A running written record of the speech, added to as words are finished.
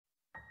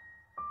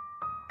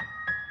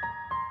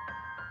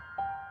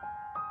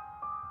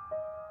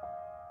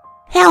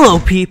Hello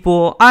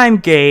people, I'm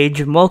Gage,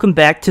 and welcome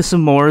back to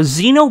some more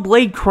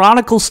Xenoblade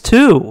Chronicles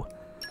 2.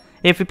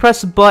 If you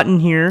press the button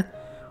here,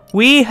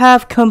 we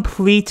have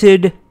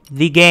completed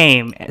the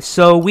game,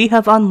 so we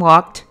have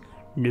unlocked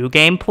New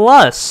Game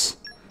Plus.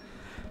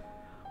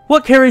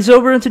 What carries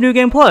over into New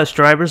Game Plus?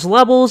 Drivers'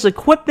 levels,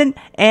 equipment,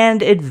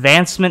 and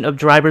advancement of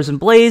drivers and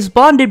blades,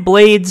 bonded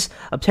blades,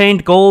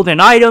 obtained gold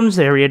and items,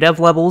 area dev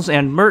levels,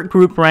 and Merc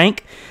group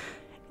rank,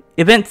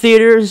 event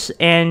theaters,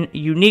 and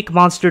unique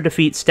monster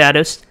defeat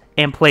status,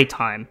 and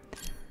playtime.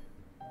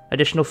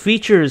 Additional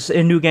features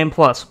in New Game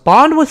Plus.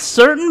 Bond with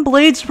certain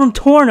blades from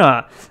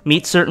Torna.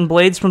 Meet certain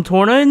blades from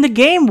Torna in the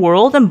game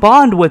world and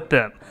bond with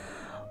them.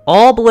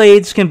 All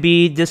blades can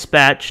be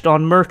dispatched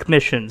on Merc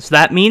missions.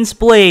 That means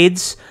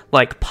blades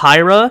like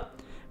Pyra,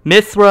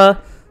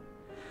 Mithra,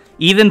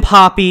 even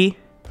Poppy,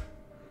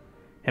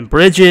 and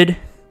Brigid.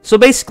 So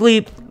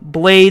basically,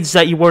 blades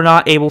that you were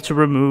not able to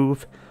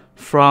remove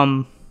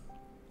from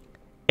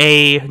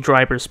a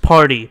driver's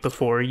party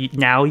before.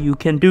 Now you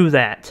can do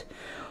that.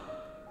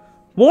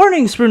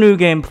 Warnings for New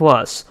Game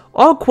Plus.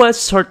 All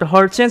quests,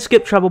 heart-to-hearts, and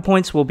skip travel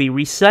points will be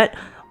reset.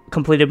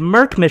 Completed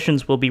Merc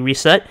missions will be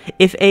reset.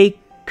 If a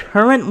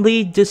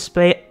currently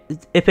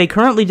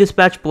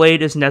dispatched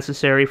blade is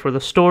necessary for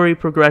the story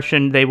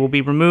progression, they will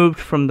be removed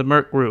from the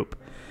Merc group.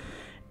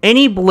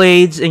 Any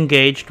blades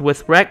engaged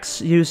with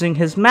Rex using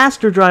his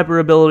Master Driver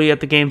ability at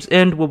the game's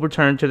end will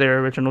return to their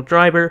original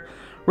driver.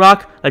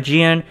 Rock,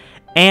 Aegean,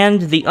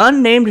 and the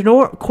unnamed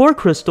core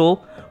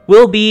crystal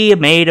will be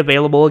made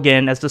available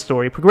again as the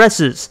story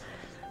progresses.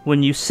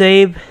 When you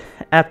save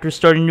after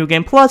starting New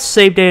Game Plus,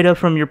 save data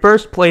from your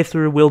first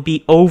playthrough will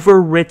be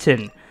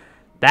overwritten.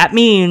 That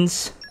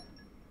means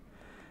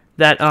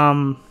that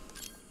all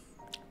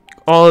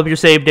of your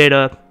save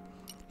data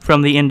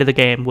from the end of the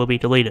game will be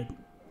deleted.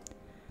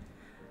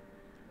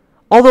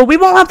 Although we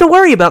won't have to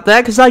worry about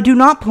that because I do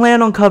not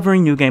plan on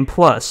covering New Game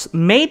Plus.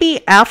 Maybe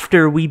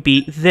after we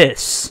beat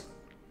this.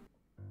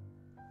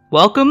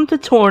 Welcome to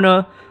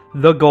Torna,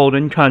 the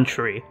Golden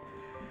Country.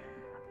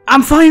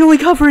 I'm finally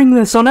covering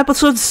this on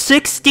episode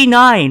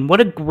 69.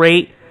 What a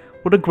great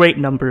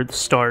number to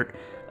start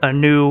a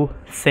new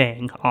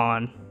thing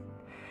on.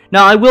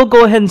 Now, I will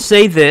go ahead and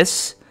say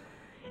this.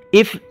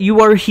 If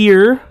you are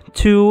here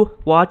to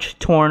watch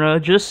Torna,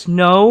 just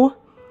know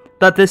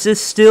that this is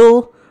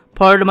still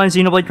part of my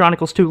Xenoblade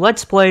Chronicles 2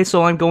 Let's Play,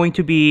 so I'm going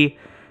to be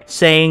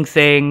saying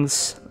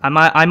things.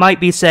 I might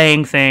be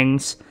saying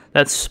things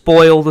that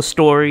spoil the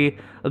story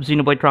of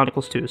Xenoblade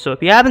Chronicles 2. So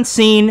if you haven't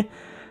seen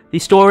the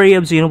story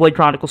of Xenoblade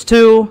Chronicles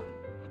 2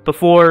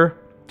 before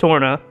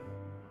Torna,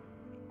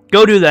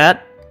 go do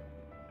that,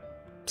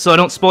 so I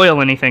don't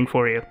spoil anything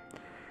for you.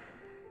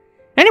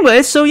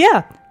 Anyway, so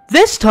yeah,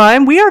 this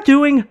time we are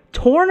doing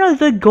Torna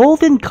the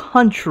Golden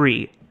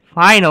Country,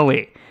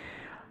 finally.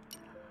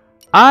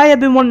 I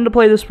have been wanting to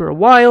play this for a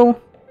while,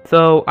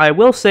 though I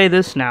will say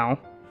this now.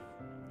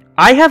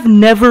 I have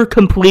never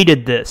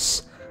completed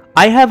this.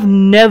 I have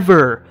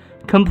never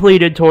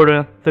completed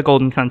Torna the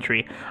Golden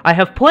Country. I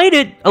have played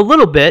it a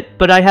little bit,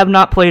 but I have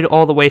not played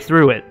all the way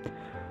through it.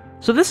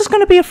 So this is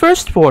going to be a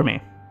first for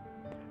me.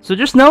 So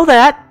just know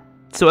that.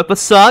 So if I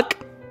suck,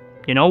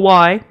 you know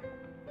why.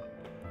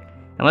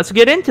 And let's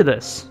get into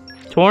this.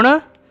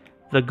 Torna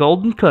the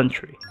Golden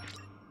Country.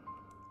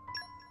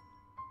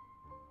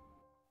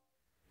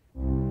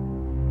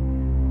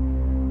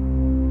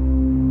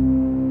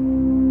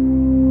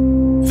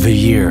 The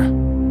year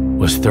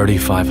was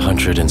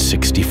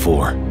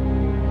 3564.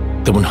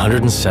 The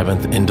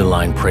 107th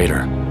Indoline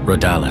Praetor,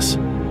 Rhodalis,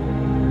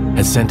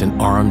 had sent an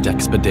armed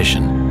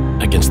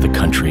expedition against the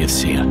country of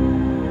Sia.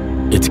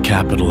 Its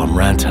capital,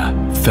 Amranta,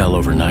 fell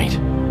overnight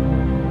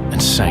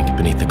and sank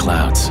beneath the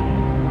clouds,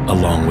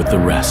 along with the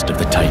rest of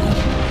the Titan.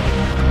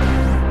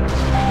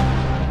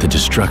 The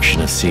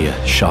destruction of Sia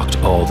shocked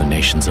all the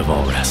nations of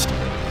Allrest.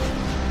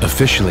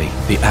 Officially,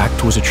 the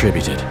act was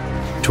attributed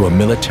to a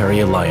military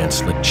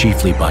alliance led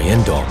chiefly by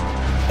Indol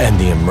and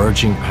the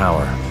emerging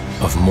power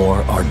of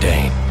Mor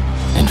Ardain.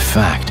 In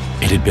fact,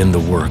 it had been the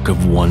work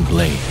of one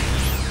blade,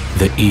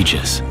 the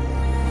Aegis,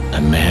 a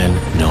man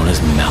known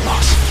as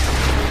Malos.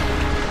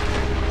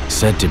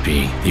 Said to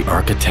be the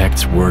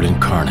architect's word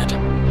incarnate.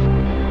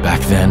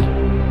 Back then,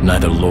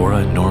 neither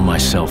Laura nor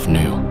myself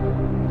knew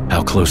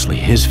how closely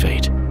his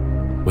fate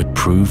would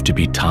prove to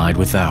be tied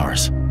with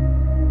ours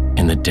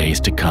in the days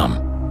to come.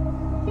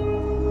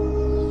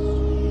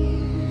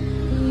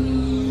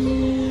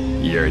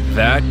 You're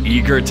that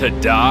eager to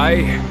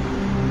die?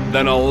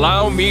 Then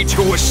allow me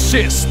to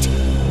assist!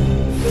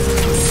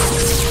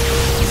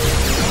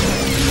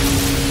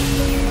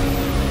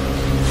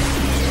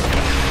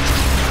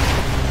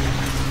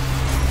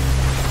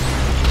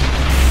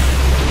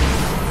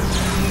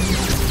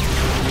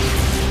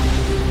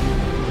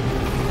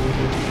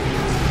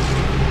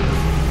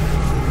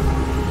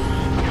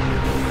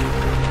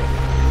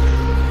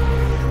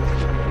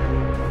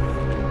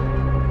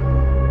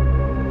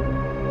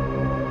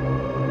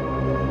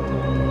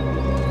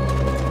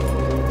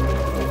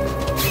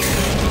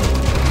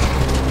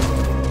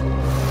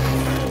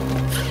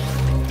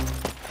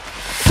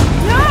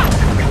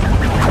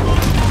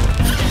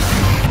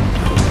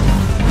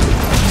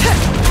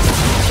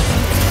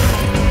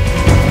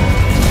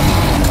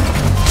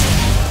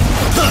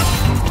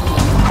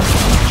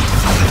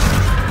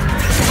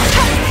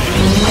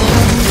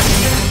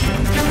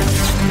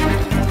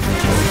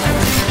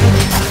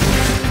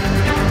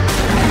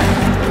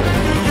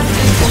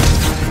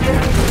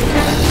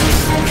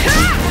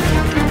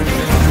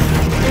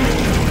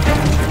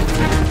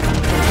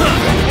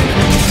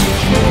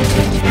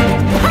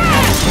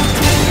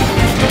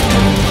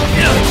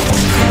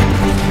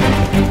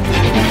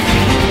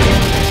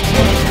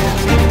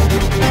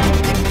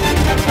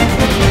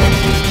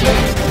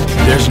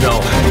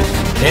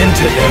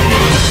 with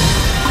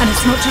him. And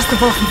it's not just the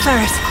Wolf and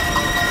Ferris.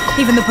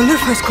 Even the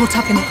Baluffo's caught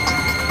up in it.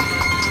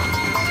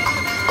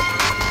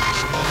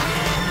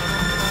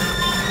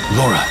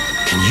 Laura,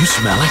 can you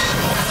smell it?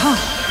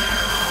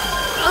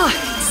 Ugh,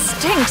 it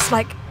stinks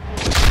like...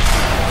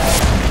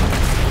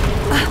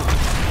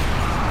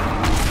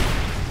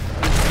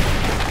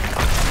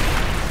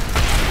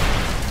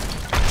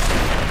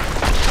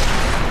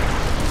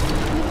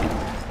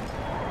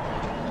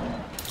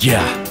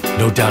 Yeah,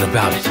 no doubt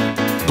about it.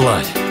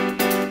 Blood.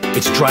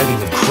 It's driving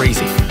them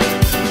crazy.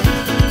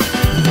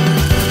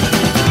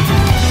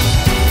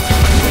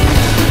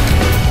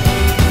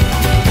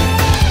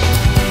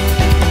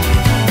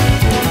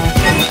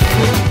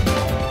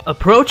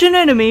 Approach an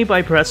enemy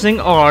by pressing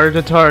R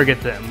to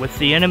target them. With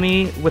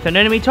an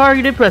enemy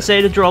targeted, press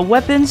A to draw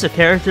weapons. A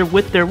character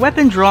with their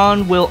weapon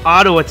drawn will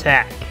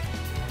auto-attack.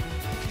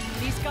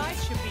 These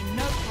guys should be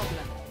no problem.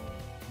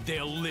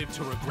 They'll live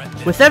to regret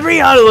this. With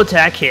every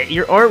auto-attack hit,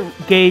 your art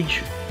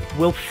gauge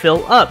will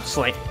fill up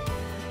slightly.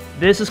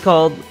 This is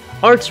called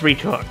Arts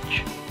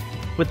Recharge.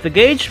 With the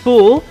gauge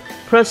full,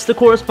 press the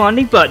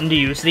corresponding button to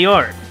use the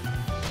art.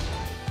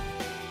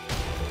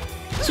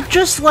 So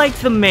just like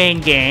the main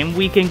game,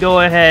 we can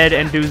go ahead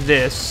and do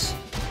this.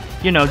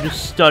 You know,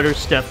 just stutter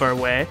step our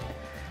way.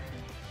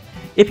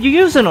 If you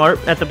use an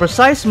art at the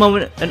precise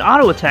moment an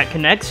auto-attack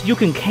connects, you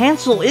can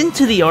cancel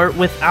into the art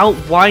without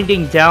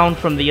winding down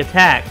from the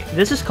attack.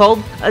 This is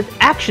called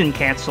action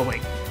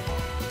canceling.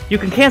 You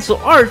can cancel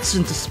arts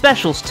into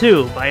specials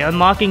too, by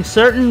unlocking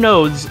certain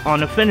nodes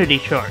on affinity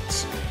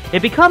charts.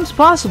 It becomes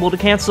possible to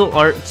cancel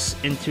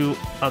arts into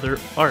other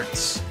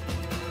arts.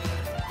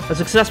 A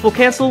successful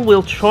cancel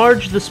will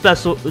charge the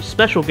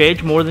special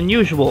gauge more than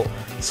usual,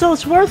 so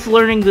it's worth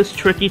learning this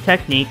tricky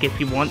technique if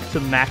you want to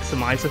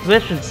maximize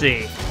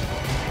efficiency.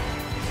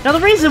 Now the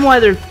reason why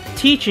they're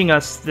teaching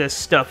us this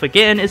stuff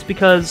again is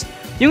because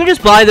you can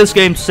just buy this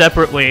game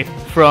separately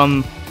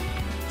from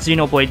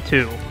Xenoblade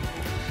 2.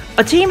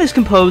 A team is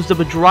composed of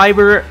a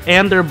driver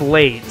and their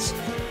blades.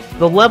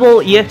 The level,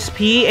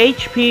 EXP,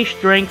 HP,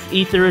 strength,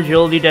 ether,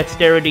 agility,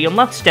 dexterity, and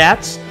luck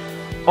stats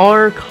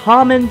are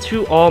common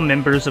to all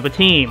members of a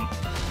team.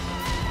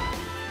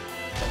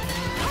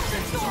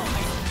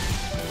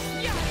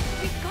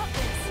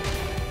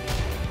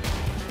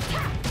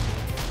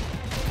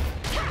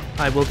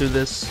 I will do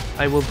this.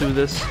 I will do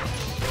this.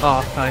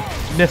 Oh, I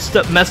messed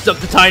up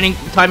the timing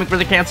for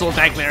the cancel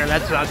attack there.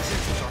 That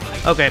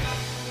sucks. Okay.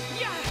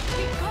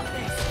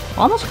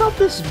 Almost got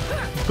this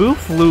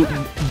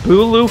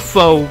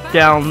Bulufo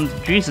down.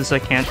 Jesus, I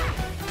can't.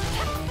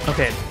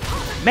 Okay.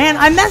 Man,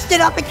 I messed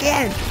it up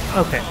again!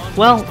 Okay,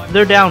 well,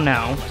 they're down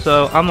now,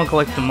 so I'm gonna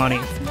collect the money.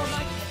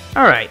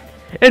 Alright.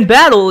 In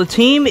battle, the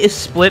team is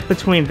split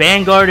between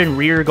vanguard and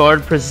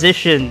rearguard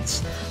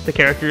positions. The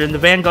character in the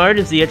vanguard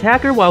is the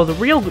attacker, while the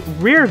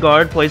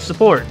rearguard plays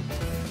support.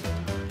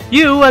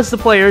 You, as the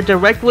player,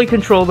 directly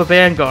control the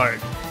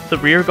vanguard. The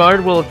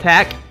rearguard will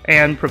attack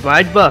and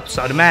provide buffs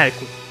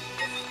automatically.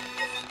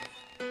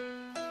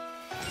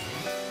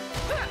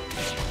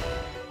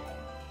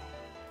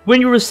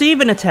 When you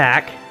receive an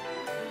attack,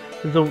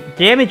 the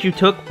damage you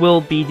took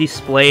will be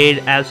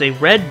displayed as a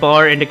red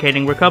bar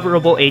indicating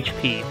recoverable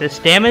HP. This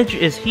damage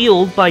is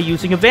healed by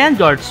using a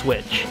Vanguard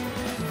switch.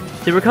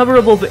 The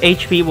recoverable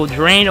HP will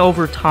drain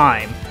over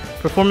time.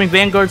 Performing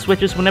Vanguard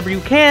switches whenever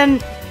you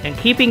can, and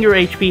keeping your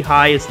HP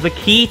high is the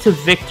key to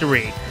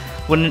victory.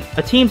 When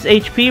a team's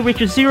HP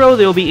reaches 0,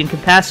 they will be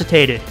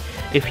incapacitated.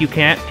 If you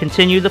can't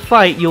continue the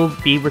fight, you'll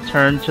be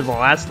returned to the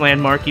last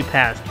landmark you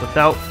passed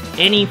without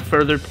any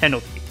further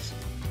penalties.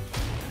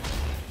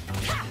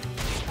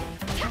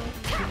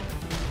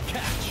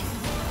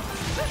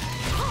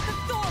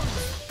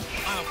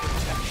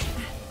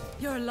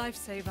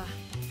 Lifesaver.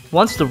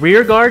 Once the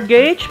rearguard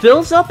gauge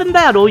fills up in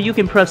battle, you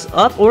can press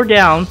up or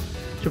down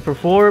to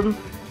perform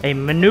a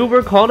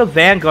maneuver called a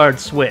Vanguard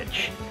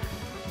switch.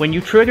 When you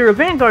trigger a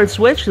Vanguard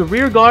switch, the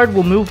rearguard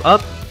will move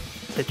up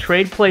to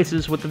trade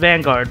places with the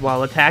Vanguard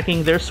while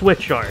attacking their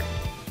switch art.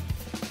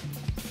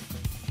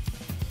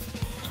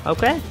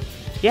 Okay,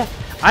 yeah.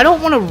 I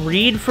don't want to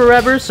read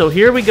forever, so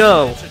here we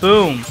go.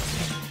 Boom.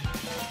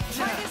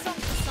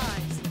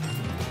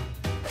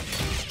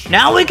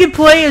 Now we can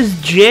play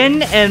as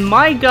Jin, and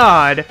my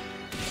god,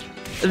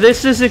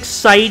 this is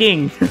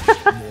exciting.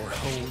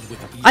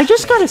 I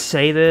just gotta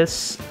say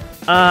this.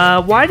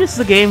 Why does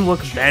the game look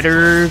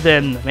better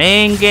than the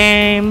main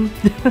game?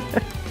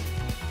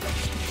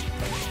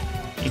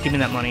 You give me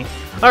that money.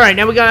 Alright,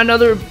 now we got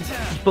another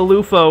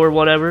Balufo or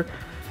whatever.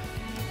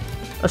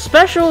 A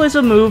special is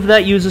a move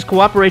that uses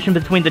cooperation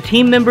between the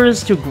team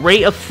members to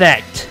great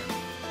effect.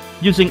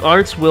 Using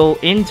arts will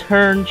in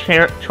turn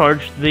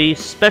charge the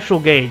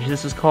special gauge.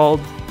 This is called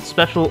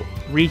special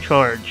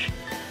recharge.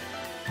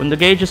 When the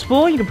gauge is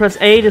full, you can press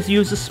A to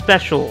use a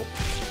special.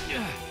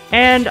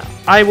 And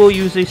I will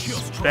use a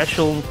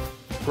special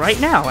right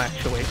now,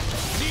 actually.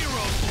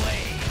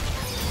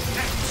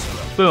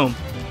 Boom.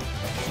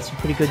 That's some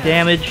pretty good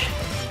damage.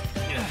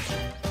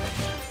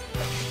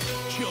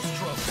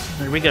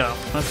 There we go.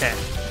 Okay.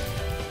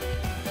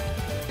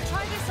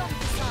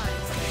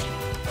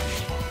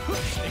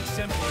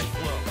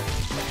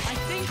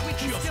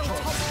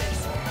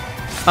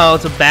 Oh,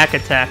 it's a back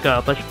attack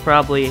up. I should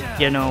probably,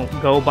 you know,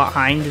 go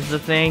behind the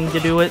thing to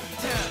do it.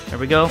 There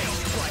we go.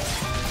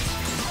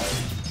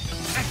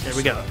 There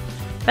we go.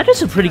 That does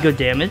some pretty good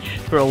damage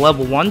for a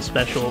level 1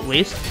 special, at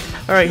least.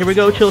 Alright, here we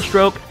go, Chill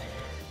Stroke.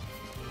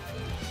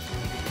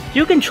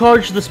 You can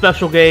charge the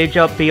special gauge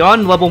up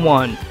beyond level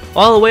 1,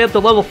 all the way up to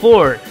level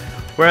 4.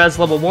 Whereas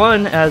level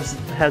 1 has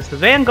the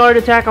Vanguard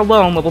attack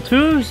alone, level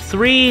 2s,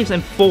 3s,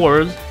 and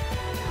 4s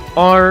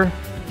are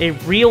a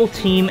real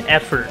team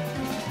effort.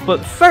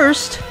 But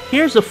first,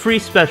 here's a free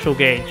special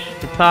gauge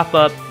to top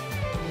up.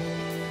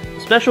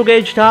 Special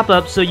gauge top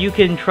up so you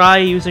can try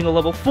using a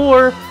level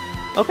 4.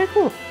 Okay,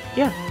 cool.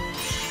 Yeah.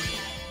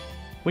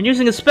 When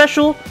using a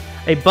special,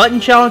 a button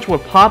challenge will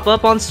pop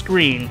up on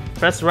screen.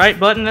 Press the right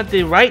button at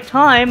the right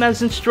time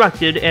as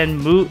instructed,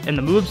 and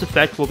the move's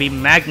effect will be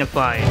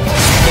magnified.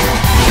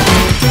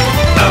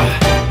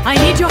 I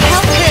need your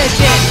help here,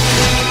 Jin.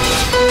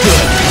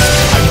 Good.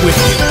 I'm with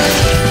you.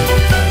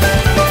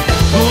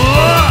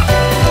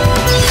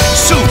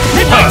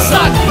 Super,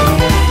 son!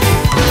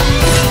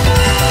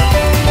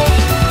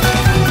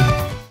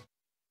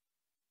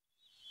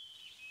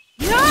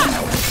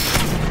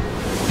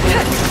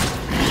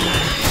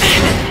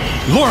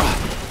 Laura!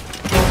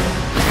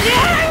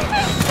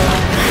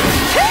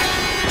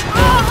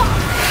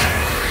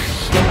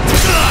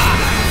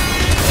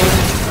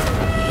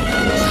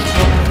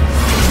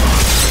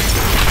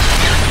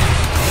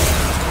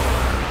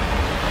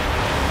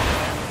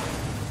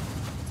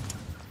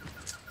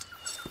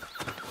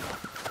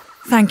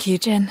 Thank you,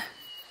 Jin.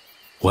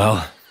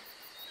 Well,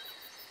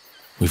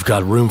 we've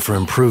got room for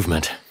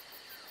improvement.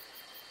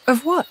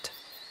 Of what?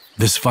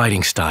 This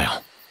fighting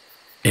style.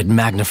 It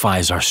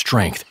magnifies our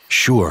strength,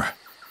 sure,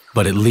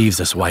 but it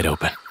leaves us wide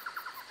open.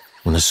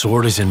 When the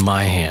sword is in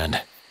my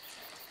hand,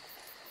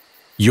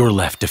 you're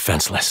left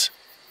defenseless.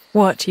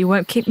 What, you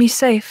won't keep me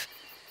safe?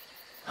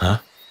 Huh?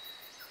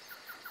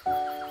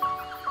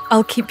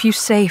 I'll keep you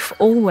safe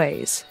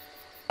always.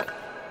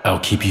 I'll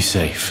keep you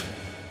safe,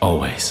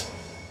 always.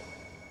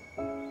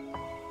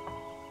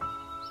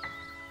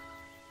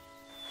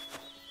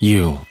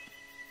 You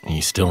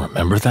still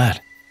remember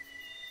that?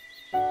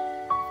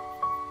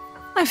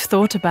 I've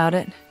thought about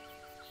it.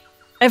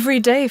 Every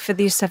day for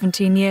these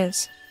 17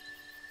 years.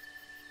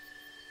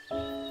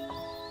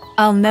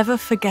 I'll never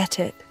forget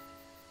it.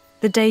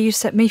 The day you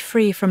set me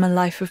free from a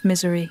life of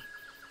misery.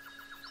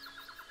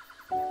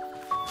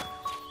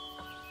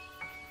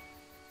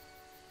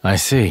 I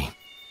see.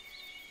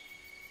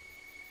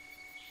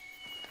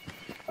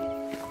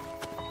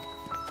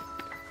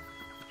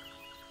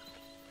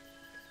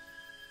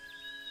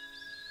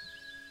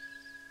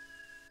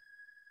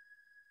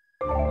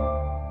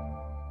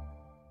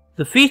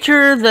 The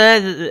feature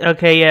that...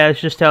 Okay, yeah, it's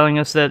just telling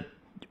us that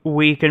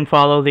we can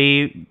follow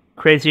the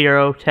crazy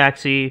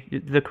taxi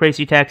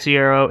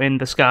arrow in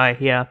the sky.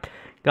 Yeah,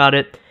 got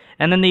it.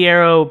 And then the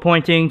arrow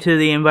pointing to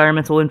the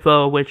environmental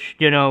info, which,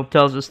 you know,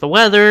 tells us the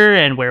weather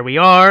and where we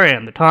are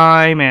and the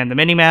time, and the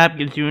minimap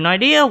gives you an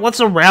idea of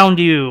what's around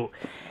you.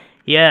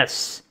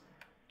 Yes.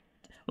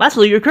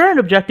 Lastly, your current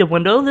objective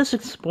window. This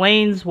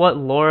explains what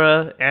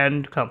Laura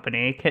and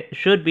company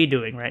should be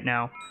doing right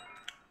now.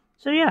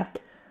 So yeah.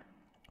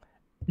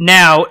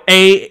 Now,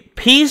 a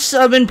piece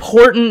of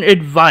important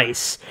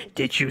advice.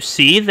 Did you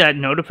see that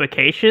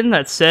notification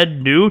that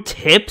said new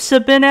tips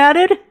have been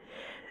added?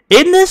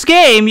 In this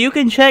game, you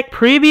can check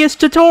previous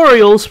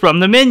tutorials from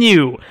the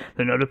menu.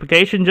 The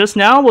notification just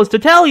now was to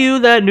tell you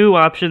that new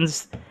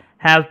options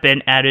have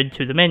been added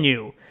to the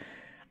menu.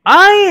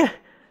 I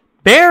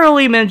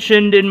barely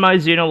mentioned in my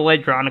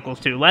Xenoblade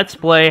Chronicles 2 Let's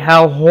Play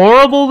how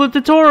horrible the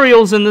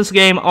tutorials in this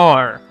game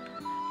are.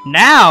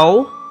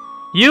 Now,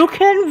 you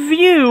can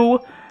view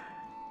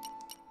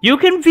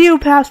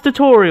past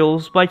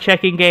tutorials by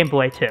checking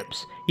gameplay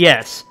tips.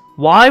 Yes,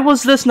 why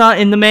was this not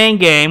in the main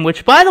game,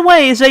 which, by the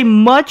way, is a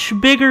much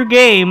bigger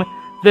game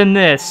than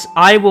this?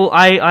 I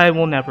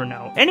will never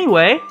know.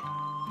 Anyway,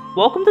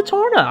 welcome to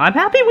Torna. I'm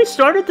happy we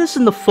started this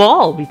in the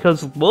fall,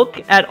 because look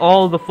at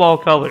all the fall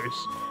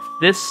colors.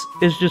 This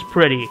is just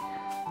pretty.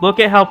 Look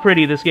at how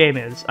pretty this game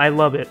is. I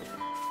love it.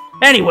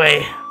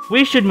 Anyway,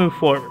 we should move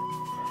forward.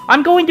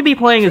 I'm going to be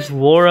playing as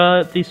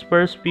Laura these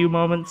first few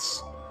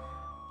moments.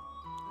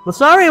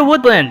 Lasaria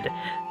Woodland.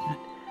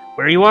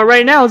 Where you are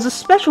right now is a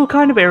special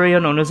kind of area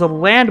known as a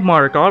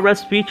landmark. All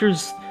rest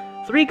features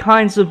 3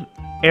 kinds of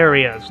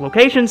areas: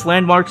 locations,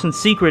 landmarks, and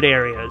secret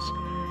areas.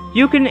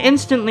 You can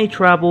instantly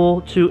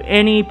travel to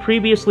any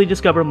previously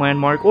discovered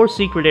landmark or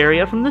secret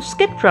area from the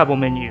skip travel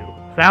menu,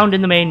 found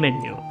in the main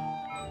menu.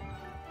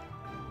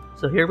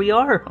 So here we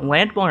are, a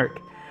landmark.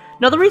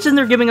 Now the reason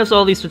they're giving us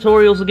all these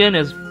tutorials again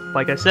is,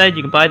 like I said,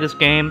 you can buy this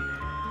game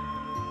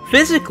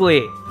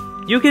physically.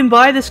 You can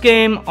buy this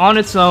game on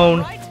its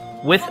own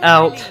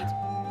without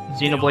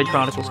Xenoblade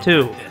Chronicles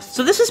 2.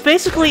 So this is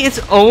basically its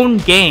own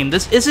game.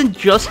 This isn't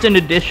just an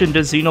addition to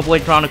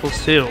Xenoblade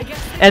Chronicles 2.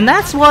 And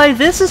that's why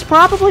this is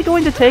probably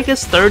going to take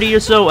us 30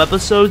 or so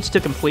episodes to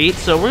complete.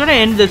 So we're going to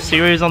end this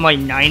series on like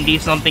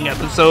 90-something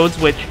episodes,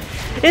 which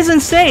is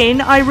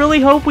insane. I really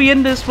hope we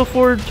end this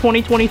before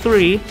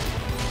 2023.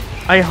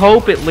 I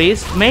hope at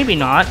least. Maybe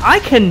not. I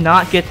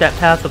cannot get that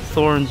Path of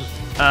Thorns,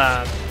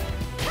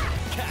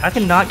 I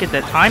cannot get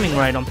that timing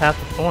right on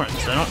Path of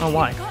Thorns. I don't know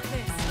why.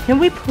 Can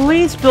we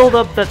please build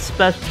up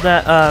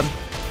that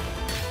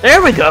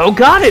there we go!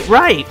 Got it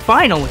right!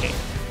 Finally!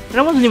 And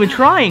I wasn't even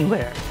trying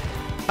there.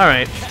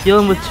 Alright,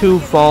 dealing with 2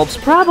 Bulbs.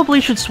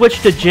 Probably should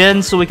switch to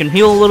Jin so we can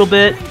heal a little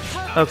bit.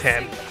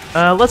 Okay.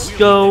 Let's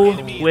go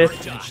with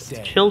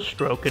Chill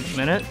Stroke in a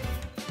minute.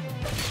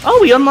 Oh,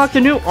 we unlocked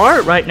a new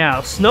art right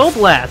now. Snow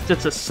Blast.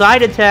 It's a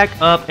side attack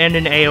up and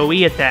an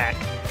AoE attack.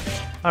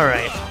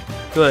 Alright.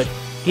 Good.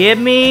 Give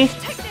me...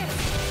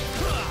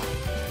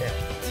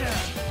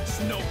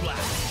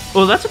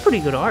 Oh, that's a pretty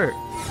good art.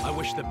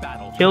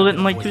 Killed it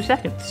in like 2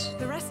 seconds.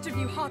 The rest of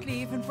you hardly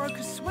even broke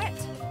a sweat.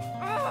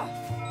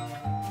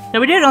 Now,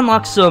 we did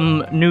unlock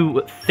some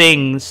new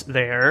things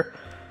there.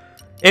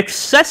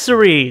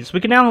 Accessories!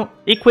 We can now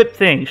equip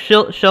things.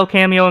 Shell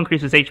Cameo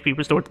increases HP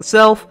restored to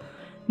self.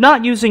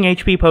 Not using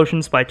HP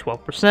potions by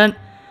 12%.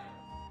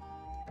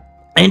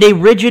 And a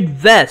Rigid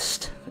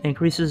Vest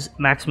increases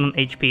maximum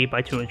HP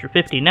by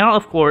 250. Now,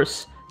 of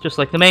course, just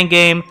like the main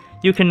game,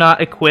 you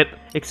cannot equip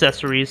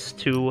accessories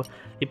to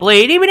a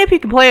blade, even if you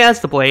can play as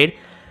the blade.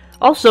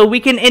 Also, we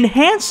can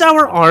enhance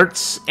our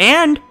arts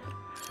and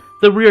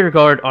the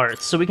rearguard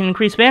arts. So we can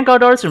increase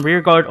vanguard arts and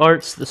rearguard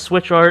arts, the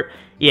switch art.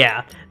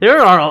 Yeah, there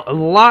are a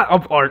lot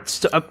of arts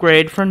to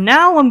upgrade. For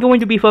now, I'm going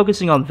to be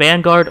focusing on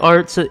vanguard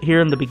arts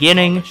here in the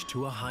beginning.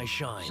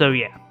 So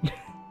yeah.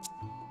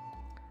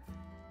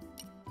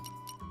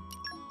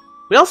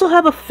 We also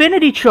have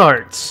affinity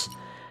charts.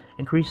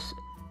 Increase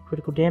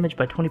critical damage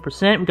by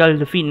 20%. We gotta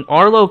defeat an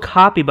Arlo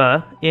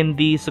Kapiba in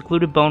the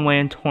secluded Boneway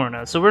in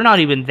Torna. So we're not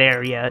even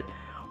there yet.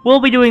 We'll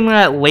be doing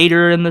that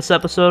later in this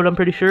episode, I'm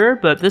pretty sure,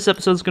 but this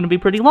episode's going to be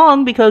pretty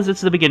long because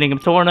it's the beginning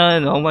of Torna,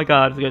 and oh my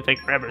god, it's going to take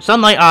forever.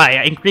 Sunlight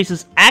Eye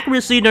increases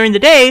accuracy during the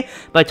day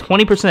by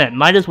 20%.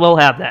 Might as well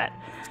have that,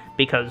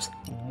 because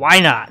why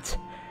not?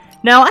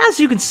 Now,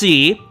 as you can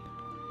see,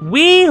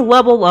 we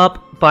level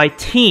up by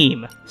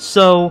team,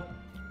 so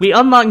we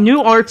unlock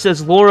new arts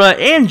as Laura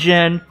and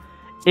Jen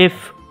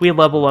if we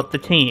level up the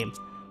team.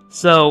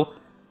 So,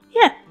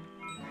 yeah.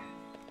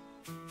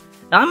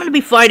 Now, I'm going to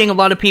be fighting a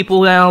lot of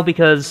people now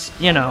because,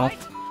 you know,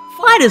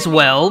 might as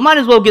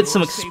well get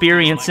some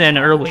experience in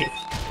early.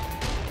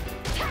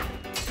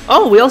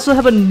 Oh, we also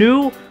have a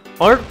new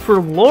art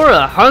for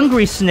Laura,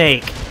 Hungry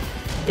Snake.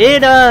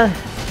 It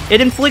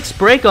inflicts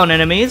break on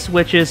enemies,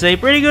 which is a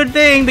pretty good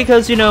thing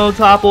because, you know,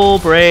 topple,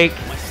 break,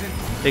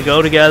 they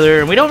go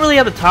together. And we don't really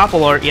have a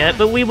topple art yet,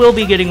 but we will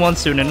be getting one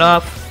soon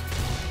enough.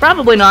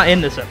 Probably not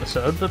in this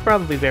episode, but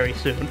probably very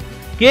soon.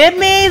 Give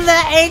me the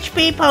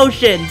HP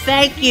potion!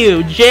 Thank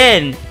you,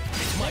 Jen!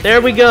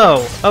 There we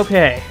go.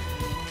 Okay.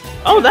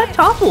 Oh, that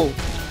topple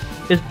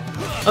is...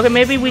 Okay,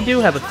 maybe we do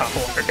have a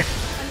topple art.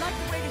 I like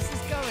the way this is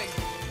going.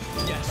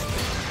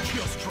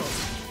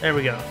 There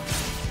we go.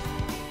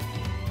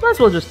 Might as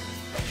well just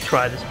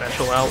try the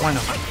special out. Why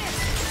not?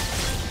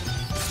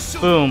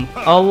 Boom.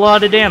 A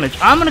lot of damage.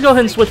 I'm gonna go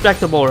ahead and switch back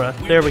to Laura.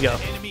 There we go.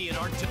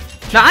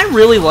 Now, I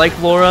really like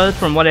Laura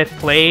from what I've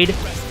played.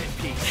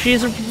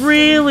 She's a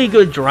really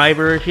good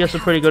driver. She has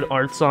some pretty good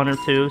arts on her,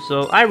 too,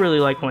 so I really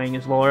like playing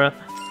as Laura.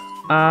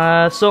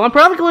 So I'm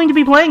probably going to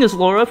be playing as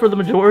Laura for the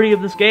majority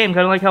of this game,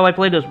 kind of like how I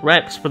played as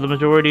Rex for the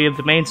majority of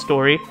the main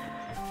story.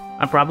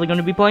 I'm probably going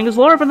to be playing as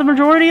Laura for the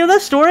majority of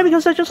this story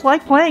because I just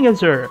like playing as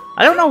her.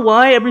 I don't know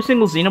why every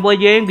single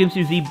Xenoblade game gives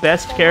you the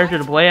best character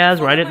to play as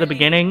right at the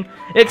beginning,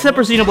 except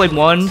for Xenoblade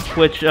 1,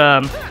 which,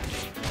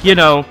 you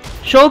know,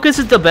 Shulk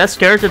isn't the best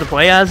character to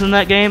play as in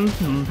that game,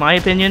 in my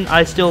opinion.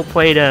 I still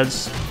played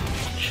as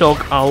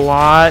Shulk a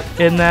lot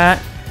in that,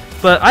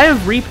 but I have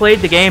replayed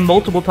the game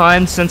multiple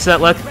times since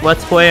that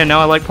Let's Play, and now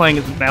I like playing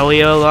as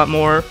Melia a lot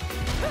more.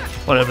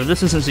 Whatever,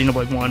 this isn't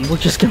Xenoblade 1, we're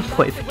just gonna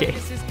play the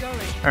game.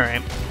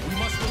 Alright.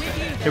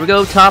 Here we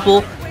go,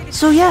 topple.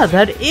 So yeah,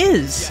 that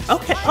is...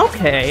 Okay.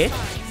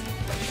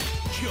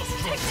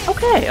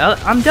 Okay,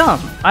 I'm dumb.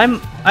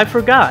 I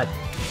forgot.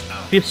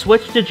 If you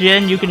switch to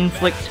Jin, you can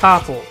inflict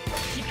topple.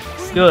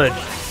 Good.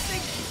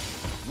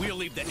 We'll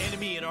leave the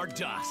enemy in our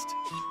dust.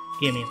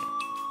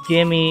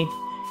 Gimme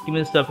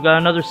the stuff. We got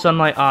another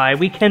Sunlight Eye.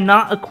 We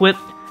cannot equip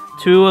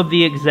 2 of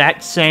the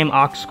exact same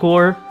Ox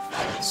Core,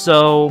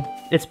 so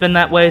it's been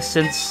that way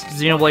since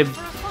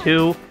Xenoblade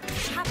 2,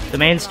 the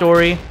main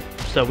story,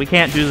 so we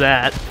can't do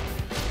that.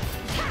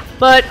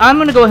 But I'm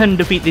gonna go ahead and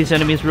defeat these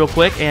enemies real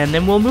quick, and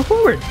then we'll move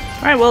forward.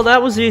 Alright, well,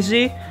 that was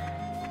easy.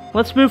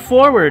 Let's move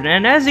forward,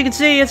 and as you can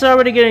see, it's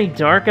already getting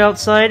dark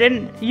outside,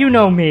 and you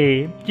know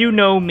me, you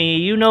know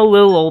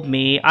little old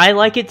me. I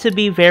like it to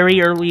be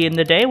very early in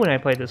the day when I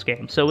play this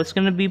game, so it's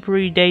gonna be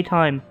pretty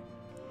daytime.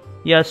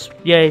 Yes,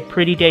 yay,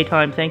 pretty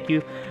daytime, thank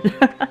you.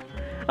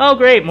 Oh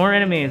great, more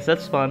enemies,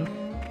 that's fun.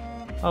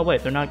 Oh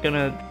wait, they're not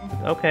gonna...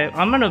 Okay,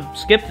 I'm gonna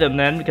skip them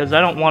then, because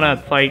I don't want to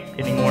fight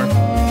anymore.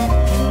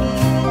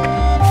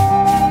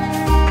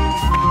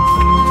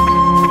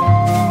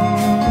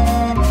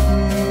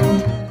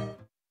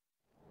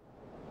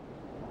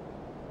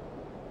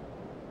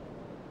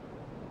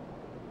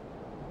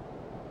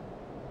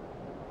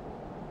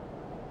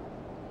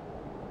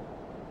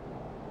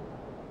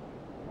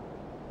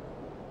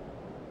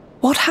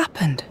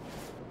 happened?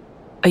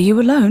 Are you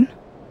alone?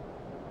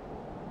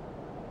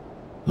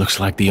 Looks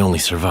like the only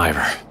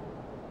survivor.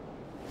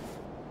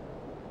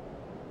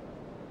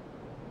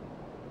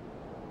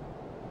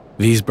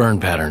 These burn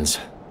patterns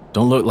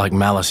don't look like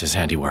Malice's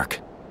handiwork.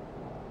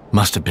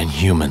 Must have been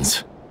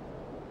humans.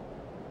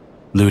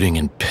 Looting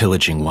and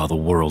pillaging while the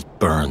world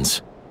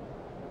burns.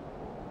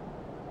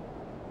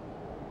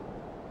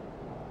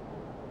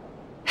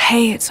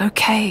 Hey, it's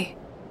okay.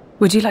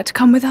 Would you like to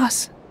come with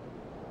us?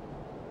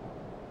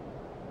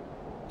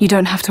 You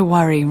don't have to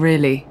worry,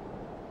 really.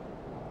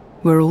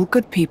 We're all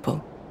good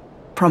people.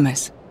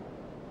 Promise.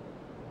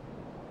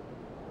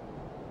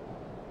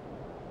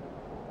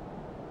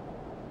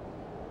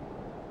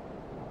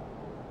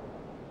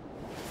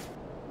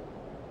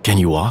 Can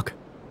you walk?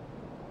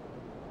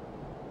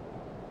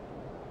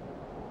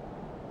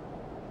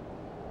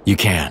 You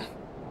can.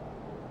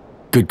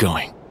 Good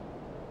going.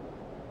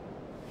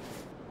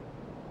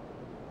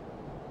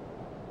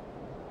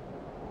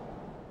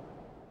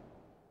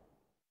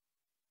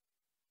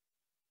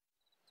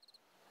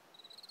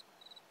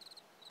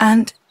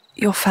 And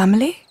your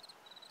family?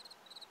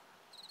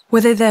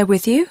 Were they there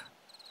with you?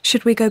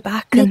 Should we go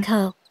back and...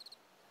 Mikhail.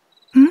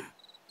 Hmm?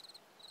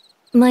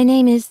 My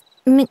name is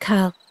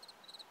Mikhail.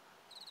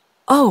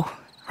 Oh,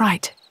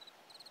 right.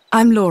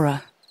 I'm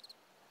Laura.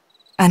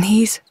 And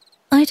he's...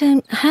 I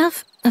don't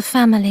have a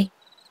family.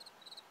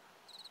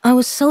 I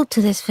was sold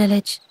to this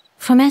village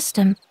from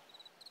Estem.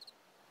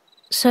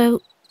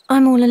 So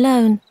I'm all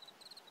alone.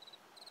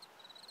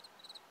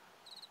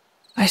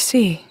 I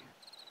see.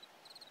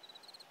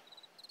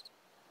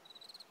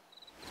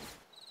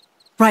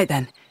 Right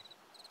then.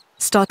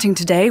 Starting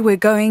today, we're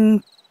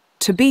going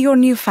to be your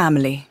new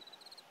family.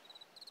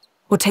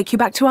 We'll take you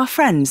back to our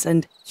friends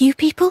and... You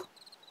people?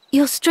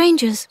 You're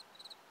strangers.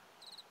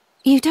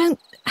 You don't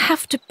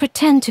have to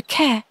pretend to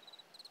care.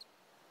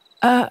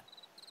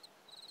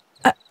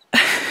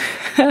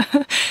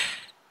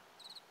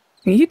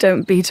 You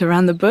don't beat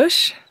around the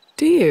bush,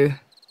 do you?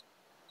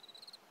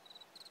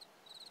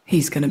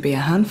 He's gonna be a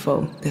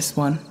handful, this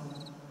one.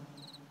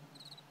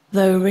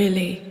 Though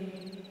really,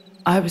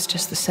 I was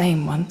just the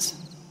same once.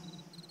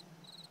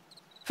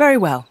 Very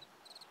well.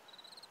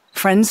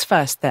 Friends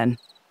first then,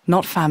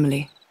 not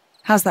family.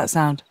 How's that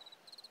sound?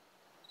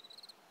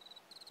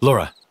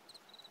 Laura.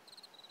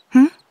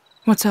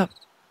 What's up?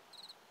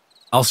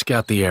 I'll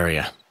scout the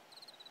area.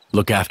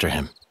 Look after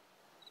him.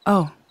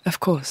 Oh, of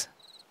course.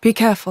 Be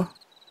careful.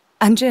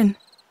 And Jin.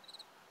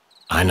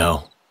 I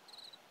know.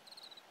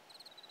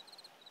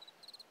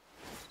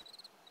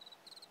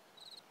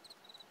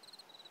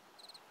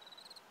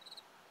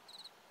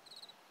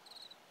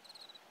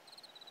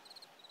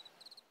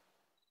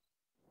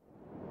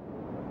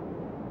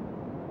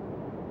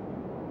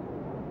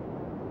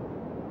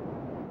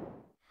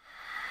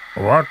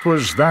 What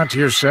was that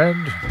you said,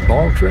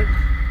 Baldric?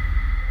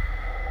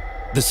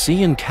 The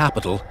Cian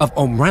capital of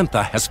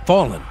Omrantha has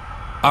fallen.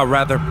 Or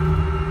rather,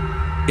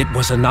 it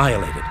was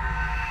annihilated.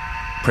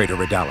 Praetor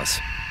Redalis.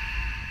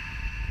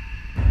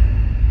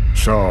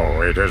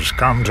 So it has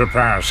come to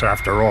pass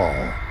after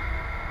all.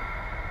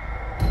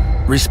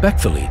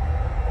 Respectfully,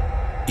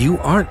 you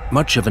aren't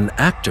much of an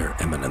actor,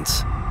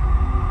 Eminence.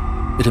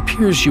 It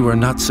appears you are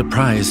not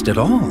surprised at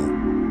all.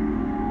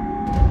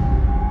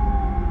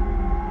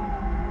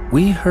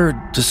 We heard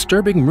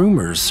disturbing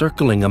rumors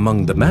circling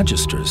among the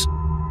Magisters.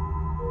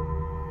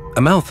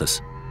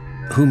 Amalthus,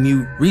 whom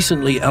you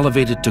recently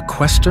elevated to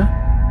Quester?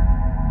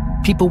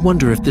 People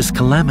wonder if this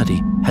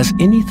calamity has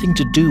anything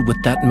to do with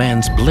that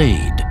man's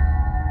blade.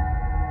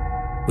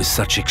 With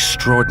such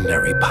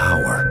extraordinary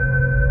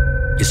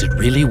power, is it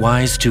really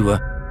wise to,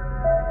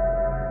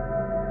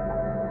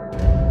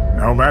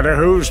 No matter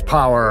whose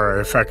power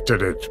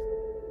affected it,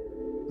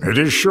 it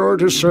is sure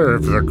to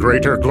serve the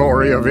greater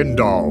glory of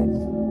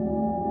Indal.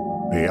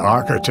 The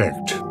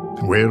architect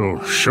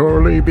will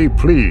surely be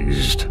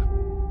pleased.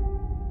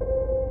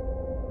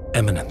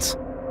 Eminence,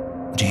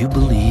 do you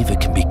believe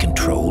it can be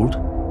controlled?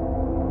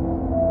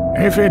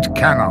 If it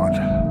cannot,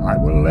 I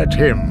will let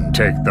him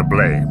take the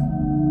blame.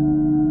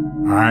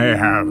 I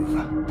have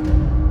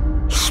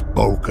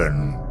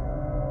spoken.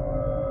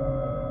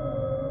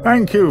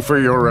 Thank you for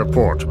your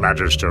report,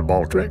 Magister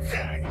Baldric.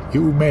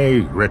 You may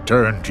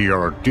return to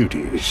your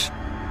duties.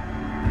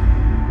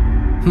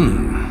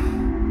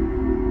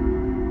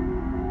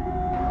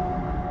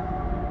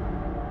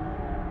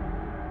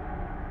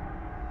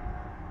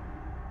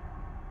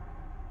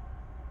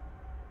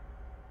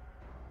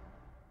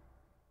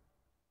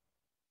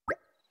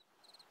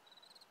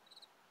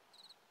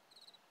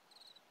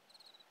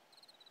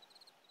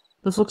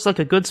 This looks like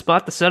a good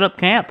spot to set up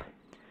camp.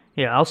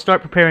 Yeah, I'll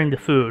start preparing the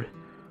food.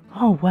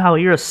 Oh wow,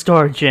 you're a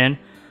star, Jin.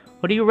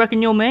 What do you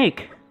reckon you'll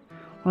make?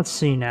 Let's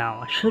see now.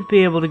 I should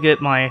be able to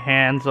get my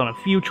hands on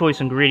a few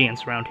choice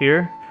ingredients around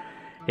here.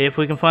 If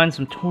we can find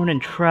some Torna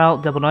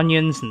trout, deviled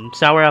onions, and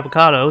sour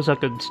avocados, I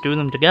could stew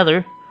them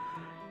together.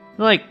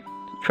 You like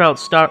trout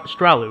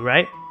stralu,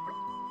 right?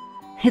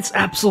 It's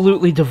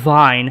absolutely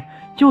divine.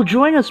 You'll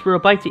join us for a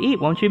bite to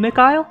eat, won't you,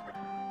 Mikhail?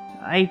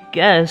 I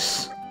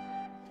guess.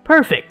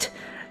 Perfect.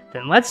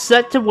 Then let's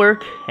set to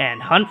work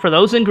and hunt for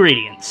those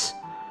ingredients.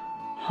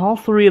 All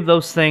 3 of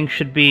those things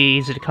should be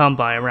easy to come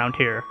by around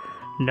here.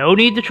 No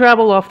need to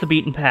travel off the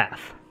beaten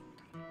path.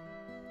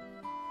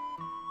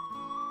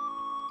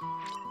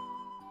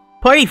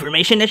 Party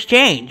formation has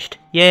changed!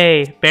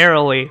 Yay,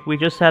 barely. We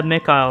just have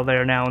Mikhail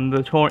there now in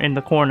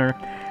the corner.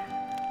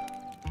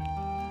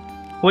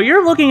 What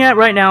you're looking at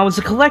right now is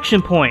a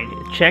collection point.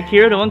 Check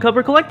here to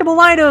uncover collectible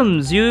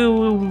items!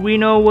 We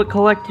know what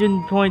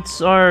collection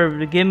points are.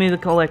 Give me the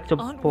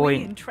collectible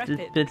point.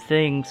 The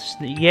things.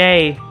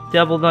 Yay,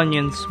 deviled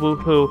onions,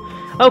 woohoo.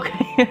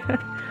 Okay,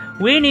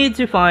 we need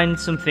to find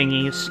some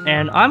thingies,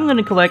 and I'm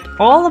gonna collect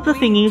all of the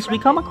thingies we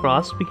come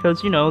across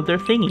because, you know, they're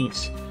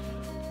thingies.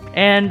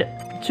 And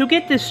to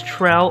get this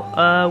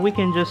trout, we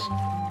can just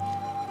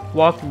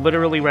walk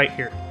literally right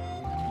here.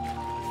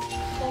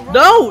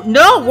 No!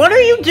 No! What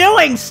are you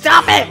doing?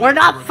 Stop it! We're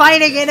not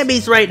fighting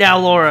enemies right now,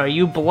 Laura,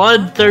 you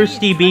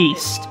bloodthirsty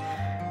beast.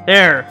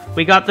 There,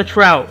 we got the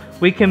trout.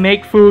 We can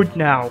make food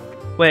now.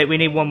 Wait, we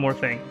need one more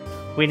thing.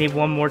 We need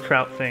one more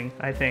trout thing,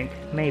 I think.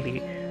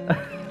 Maybe.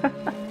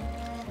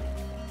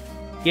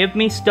 Give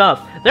me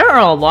stuff. There are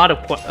a lot of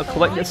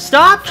collectibles.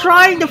 Stop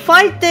trying to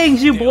fight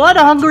things, you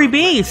blood-hungry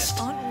beast!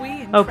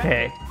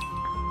 Okay.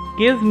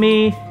 Give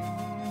me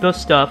the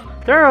stuff.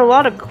 There are a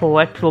lot of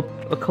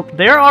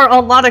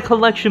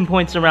collection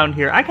points around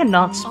here. I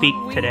cannot speak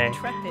today,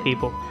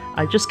 people.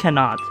 I just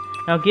cannot.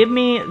 Now give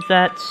me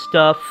that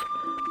stuff.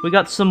 We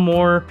got some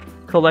more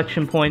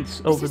collection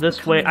points over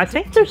this way. I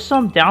think there's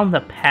some down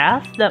the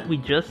path that we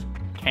just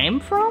came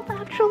from,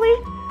 actually.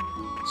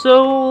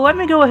 So let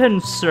me go ahead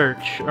and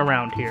search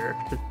around here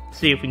to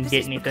see if we can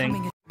get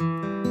anything.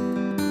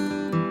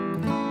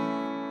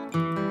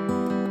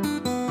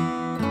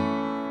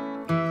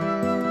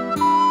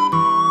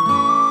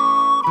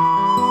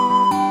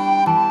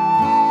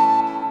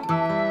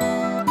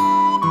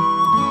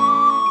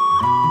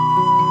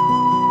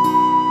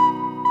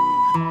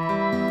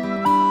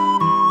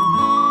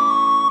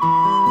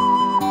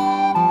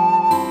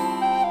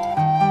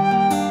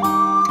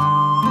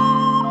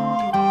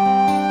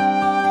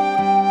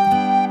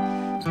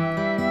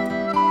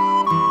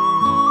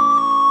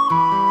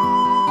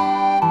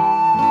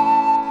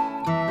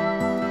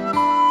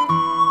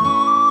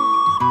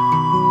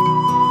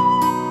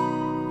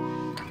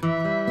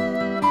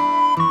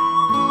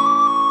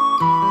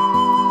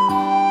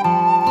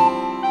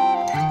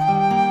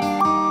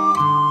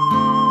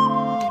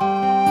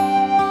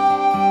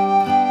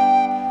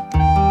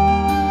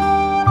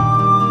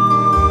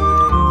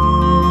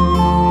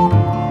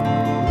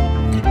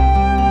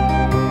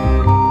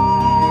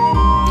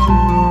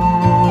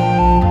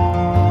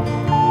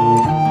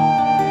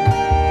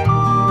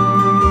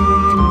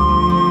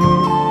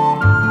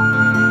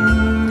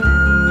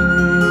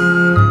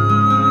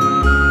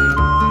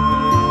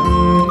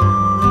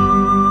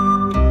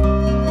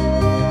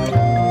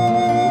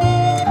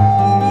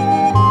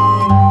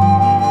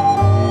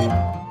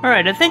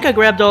 Alright, I think I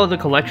grabbed all of the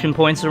collection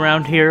points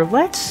around here.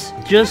 Let's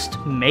just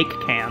make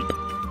camp.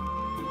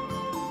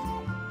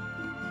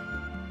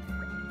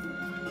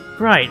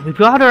 Right, we've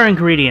got our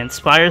ingredients.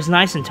 Fire's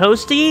nice and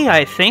toasty.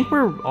 I think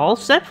we're all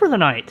set for the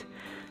night.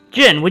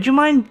 Jin, would you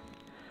mind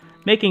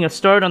making a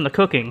start on the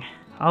cooking?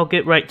 I'll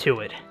get right to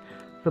it.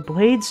 The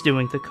blade's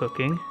doing the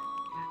cooking.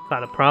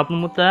 Got a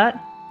problem with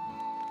that?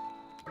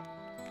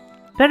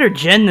 Better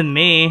Jin than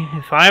me.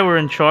 If I were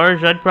in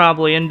charge, I'd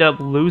probably end up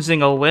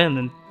losing a limb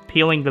and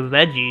peeling the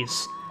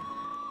veggies.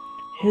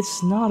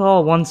 It's not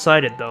all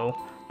one-sided, though.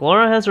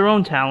 Laura has her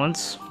own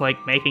talents,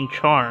 like making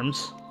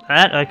charms.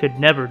 That I could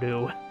never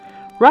do.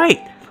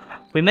 Right!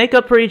 We make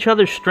up for each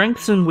other's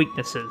strengths and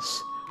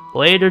weaknesses.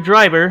 Blade or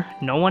driver,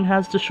 no one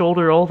has to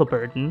shoulder all the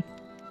burden.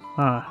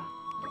 Huh.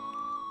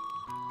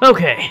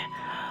 Okay,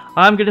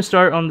 I'm gonna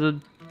start on the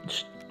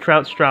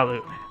trout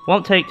stralu.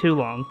 Won't take too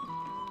long.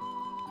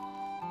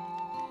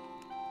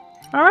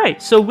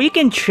 Alright, so we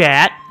can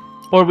chat,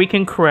 or we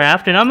can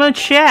craft, and I'm gonna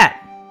chat!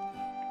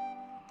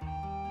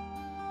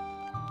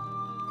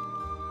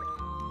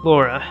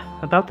 Laura,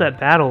 about that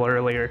battle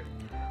earlier.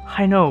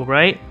 I know,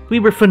 right? We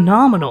were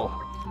phenomenal!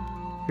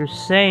 You're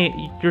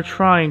saying you're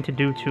trying to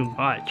do too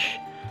much.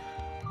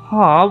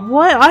 Aw,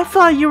 what? I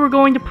thought you were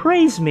going to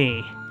praise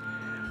me!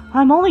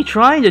 I'm only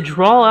trying to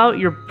draw out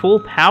your full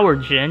power,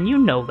 Jin, you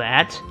know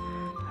that.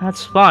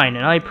 That's fine,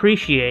 and I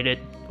appreciate it.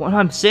 What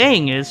I'm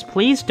saying is,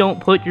 please don't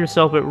put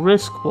yourself at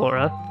risk,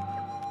 Laura.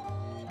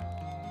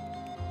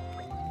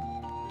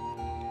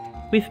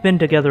 We've been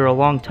together a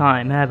long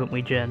time, haven't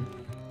we, Jin?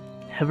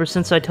 Ever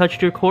since I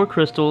touched your core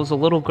crystal as a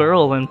little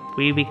girl, and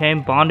we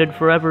became bonded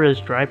forever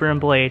as driver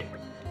and blade.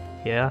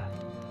 Yeah.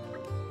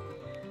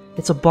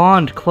 It's a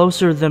bond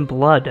closer than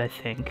blood, I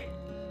think.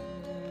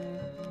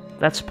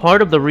 That's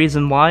part of the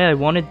reason why I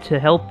wanted to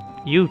help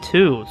you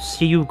too,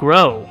 see you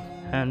grow,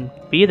 and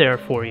be there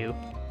for you.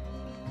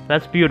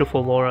 That's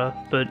beautiful, Laura,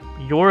 but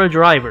you're a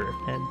driver,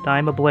 and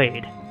I'm a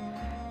blade.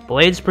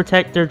 Blades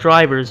protect their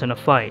drivers in a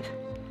fight.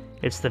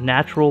 It's the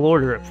natural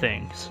order of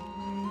things.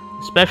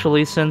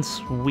 Especially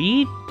since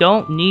we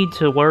don't need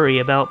to worry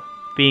about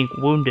being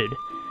wounded.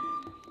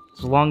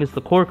 as long as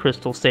the core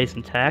crystal stays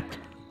intact.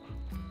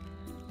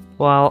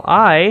 While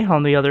I,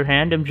 on the other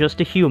hand, am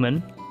just a human.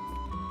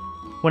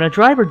 When a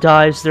driver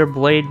dies, their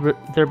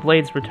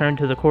blades return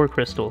to the core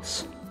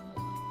crystals.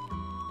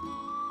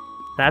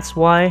 That's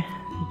why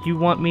you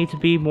want me to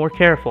be more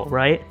careful,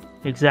 right?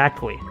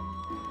 Exactly.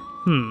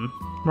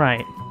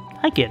 Right.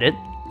 I get it.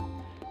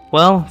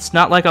 Well, it's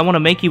not like I want to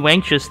make you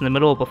anxious in the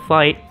middle of a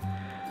fight.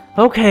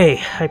 Okay,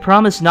 I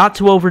promise not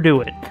to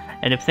overdo it.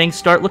 And if things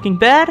start looking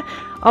bad,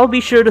 I'll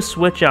be sure to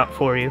switch out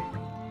for you.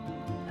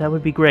 That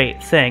would be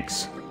great,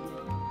 thanks.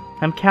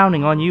 I'm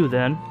counting on you,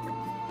 then.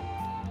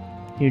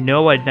 You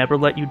know I'd never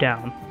let you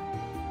down.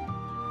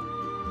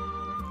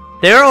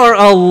 There are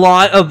a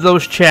lot of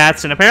those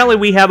chats, and apparently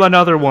we have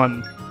another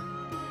one.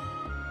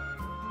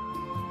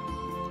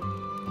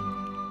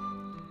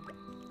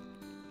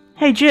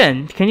 Hey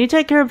Jin, can you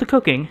take care of the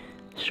cooking?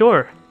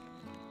 Sure.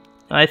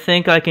 I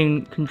think I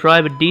can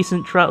contrive a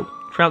decent trout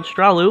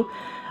stralu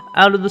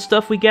out of the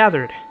stuff we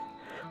gathered.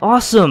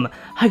 Awesome!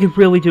 I could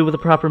really do with a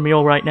proper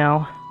meal right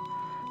now.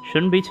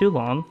 Shouldn't be too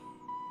long.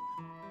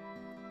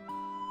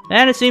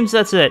 And it seems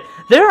that's it.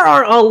 There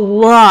are a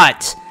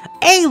lot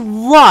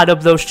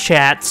of those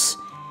chats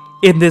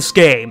in this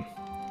game.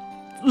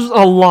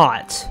 A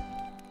lot.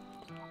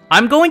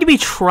 I'm going to be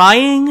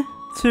trying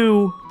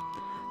to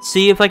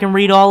see if I can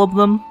read all of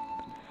them.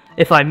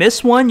 If I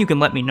miss one, you can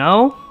let me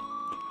know.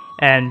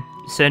 And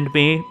send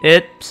me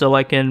it so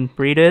I can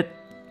read it,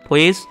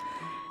 please.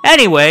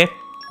 Anyway,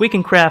 we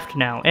can craft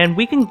now. And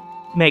we can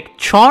make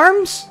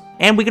charms,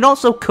 and we can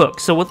also cook.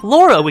 So with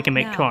Laura, we can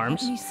make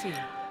charms.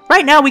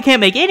 Right now, we can't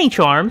make any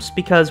charms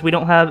because we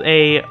don't have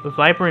a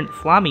vibrant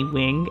flammy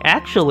wing.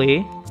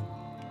 Actually,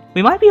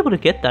 we might be able to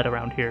get that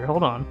around here.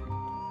 Hold on.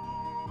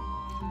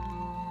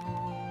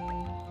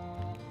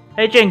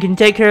 Hey, Jen, can you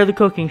take care of the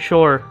cooking?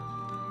 Sure.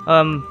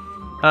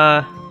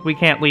 We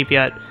can't leave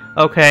yet.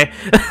 Okay.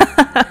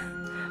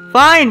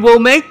 Fine, we'll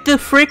make the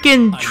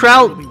frickin'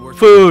 trout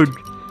food.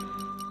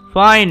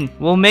 Fine,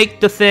 we'll make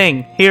the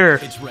thing. Here.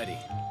 It's ready.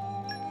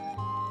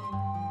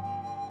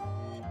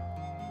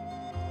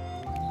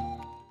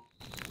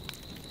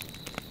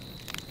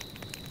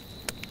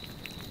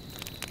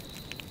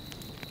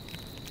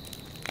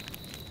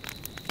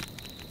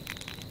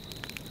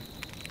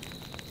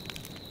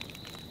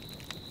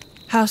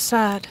 How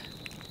sad.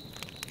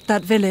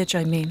 That village,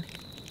 I mean.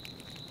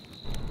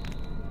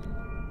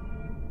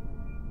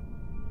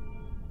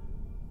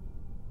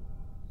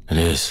 It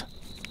is.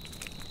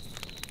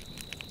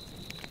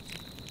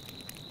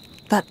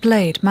 That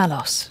blade,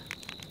 Malos.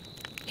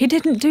 He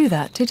didn't do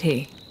that, did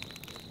he?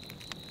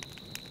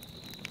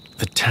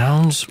 The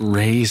towns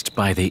raised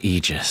by the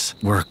Aegis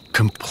were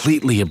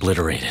completely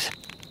obliterated.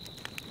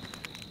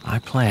 I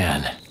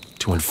plan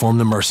to inform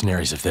the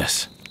mercenaries of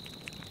this.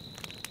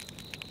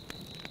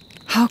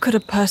 How could a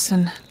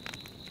person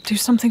do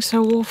something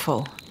so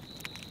awful?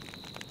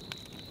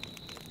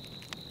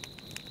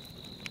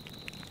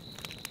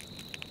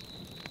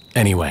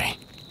 Anyway,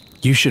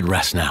 you should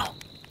rest now.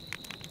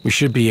 We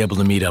should be able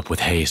to meet up with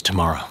Hayes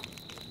tomorrow.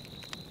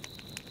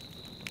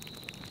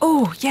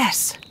 Oh,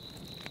 yes.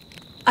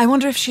 I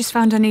wonder if she's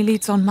found any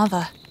leads on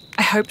Mother.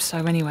 I hope so,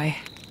 anyway.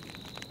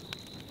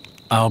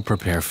 I'll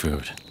prepare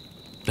food,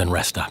 then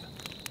rest up.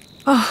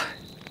 Oh,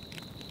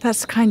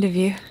 that's kind of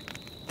you.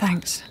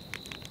 Thanks.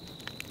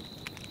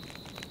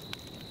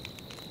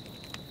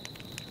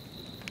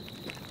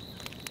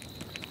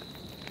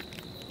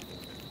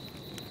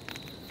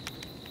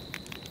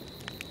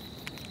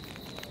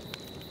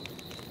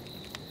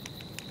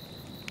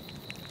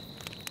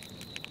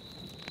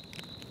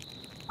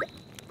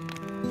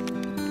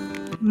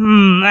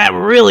 That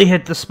really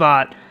hit the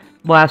spot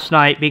last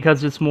night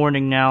because it's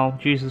morning now.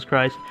 Jesus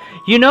Christ.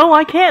 You know,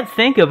 I can't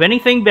think of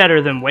anything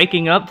better than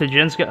waking up to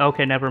Jin's...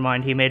 Okay, never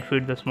mind. He made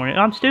food this morning.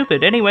 I'm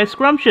stupid. Anyway,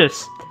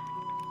 Scrumptious.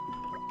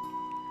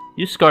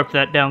 You scarf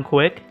that down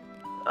quick.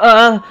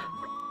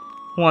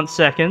 1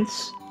 second.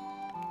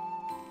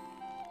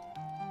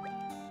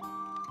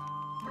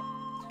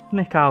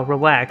 Mikhail,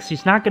 relax.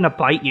 He's not gonna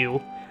bite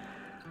you.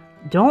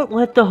 Don't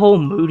let the whole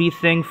moody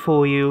thing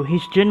fool you.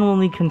 He's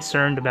genuinely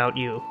concerned about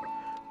you.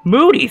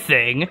 Moody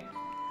thing?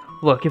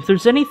 Look, if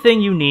there's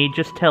anything you need,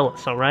 just tell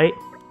us, alright?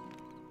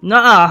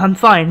 Nah, I'm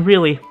fine,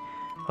 really.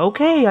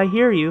 Okay, I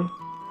hear you.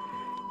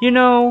 You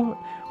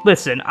know,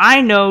 listen,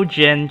 I know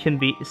Jin can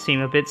seem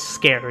a bit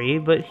scary,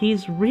 but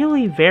he's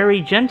really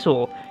very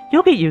gentle.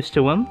 You'll get used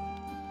to him.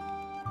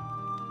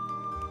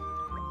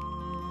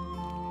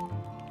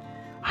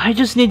 I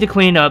just need to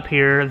clean up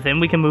here,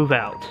 then we can move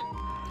out.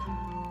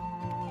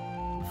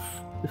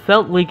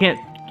 Feltley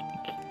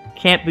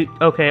can't be...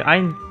 Okay,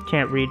 I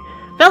can't read.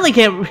 Feltley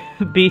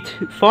can't be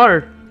too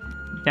far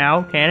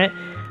now, can it?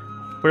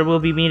 Where we'll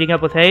be meeting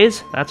up with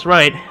Hayes? That's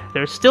right.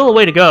 There's still a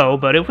way to go,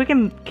 but if we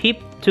can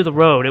keep to the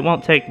road, it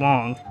won't take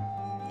long.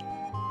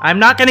 I'm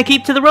not gonna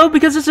keep to the road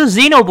because it's a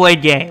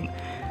Xenoblade game.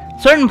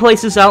 Certain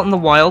places out in the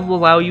wild will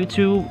allow you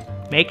to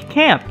make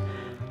camp.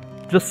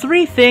 The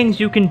 3 things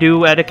you can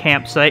do at a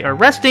campsite are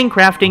resting,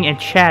 crafting, and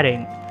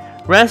chatting.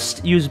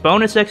 Rest, use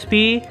bonus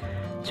XP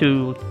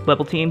to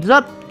level teams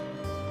up.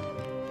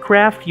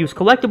 craft, use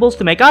collectibles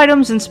to make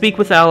items, and speak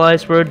with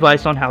allies for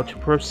advice on how to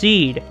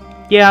proceed.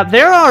 Yeah,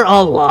 there are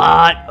a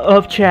lot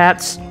of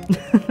chats.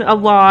 a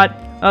lot.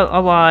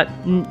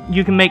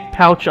 You can make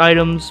pouch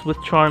items with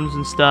charms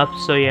and stuff,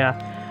 so yeah.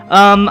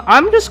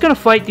 I'm just gonna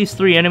fight these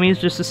 3 enemies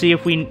just to see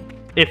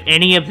if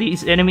any of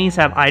these enemies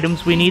have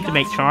items we need to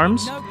make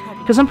charms.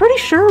 Because I'm pretty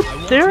sure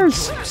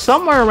there's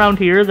somewhere around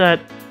here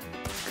that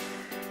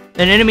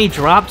an enemy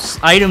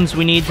drops items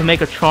we need to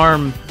make a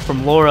charm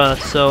from Laura,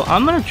 so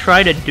I'm gonna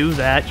try to do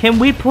that. Can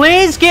we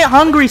please get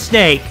Hungry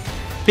Snake?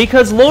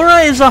 Because Laura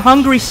is a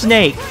hungry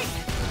snake.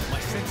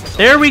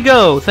 There we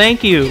go,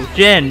 thank you.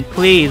 Jen,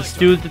 please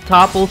do the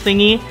topple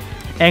thingy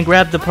and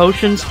grab the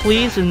potions,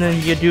 please, and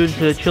then you do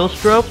the chill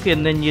stroke,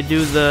 and then you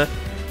do the,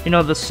 you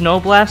know, the snow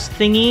blast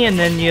thingy, and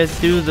then you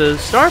do the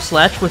star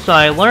slash, which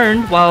I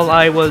learned while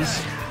I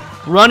was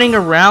running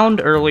around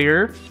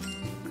earlier.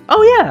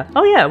 Oh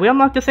yeah, we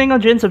unlocked a thing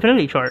on Jin's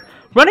affinity chart.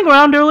 Running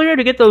around earlier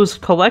to get those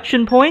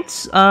collection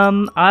points,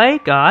 I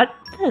got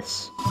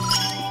this.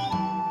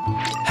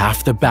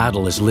 Half the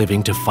battle is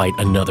living to fight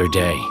another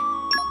day.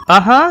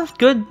 Uh-huh,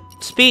 good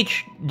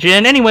speech,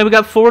 Jin. Anyway, we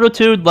got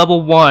Fortitude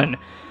level 1.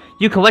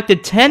 You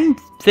collected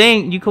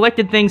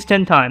things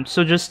 10 times,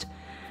 so just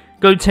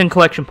go to 10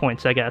 collection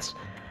points, I guess.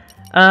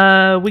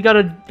 We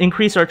gotta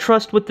increase our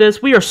trust with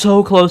this. We are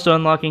so close to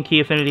unlocking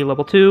Key Affinity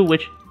level 2,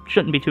 which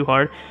shouldn't be too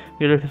hard.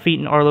 We gotta defeat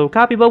an Arlo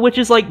Copybo, which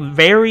is like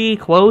very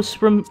close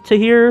to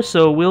here,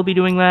 so we'll be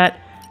doing that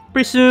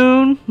pretty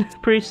soon.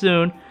 Pretty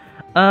soon.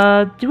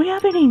 Do we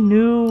have any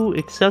new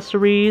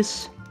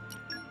accessories?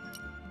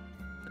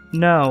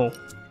 No.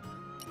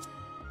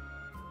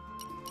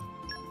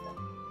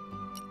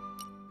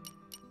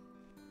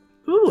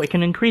 Ooh, I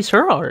can increase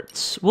her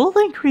arts. We'll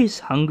increase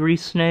Hungry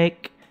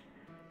Snake.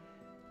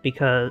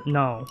 Because,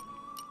 no.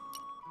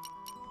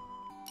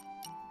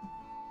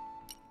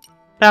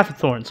 Path of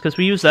Thorns, because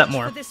we use that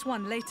more. For this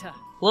one later.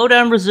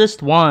 Slowdown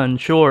resist 1,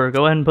 sure,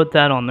 go ahead and put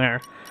that on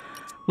there.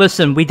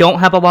 Listen, we don't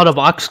have a lot of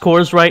Ox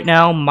cores right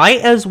now.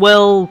 Might as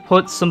well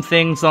put some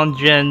things on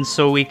Jen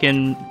so we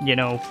can, you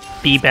know,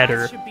 be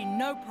better. Should be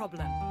no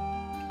problem.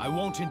 I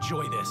won't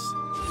enjoy this.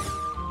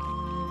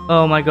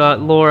 Oh my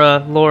god,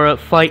 Laura,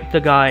 fight the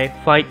guy.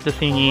 Fight the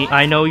thingy.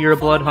 I know you're a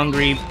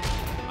blood-hungry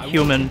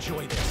human.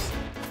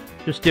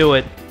 Just do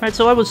it. Alright,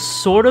 so I was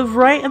sort of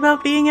right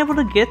about being able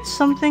to get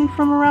something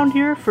from around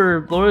here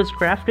for Laura's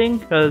crafting,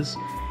 because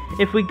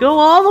if we go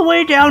all the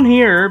way down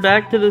here,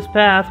 back to this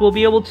path, we'll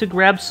be able to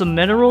grab some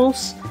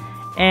minerals,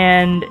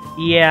 and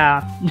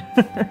yeah.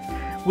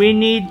 We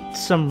need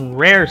some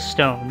rare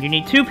stone. You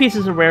need 2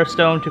 pieces of rare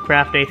stone to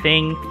craft a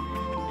thing,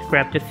 to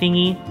craft a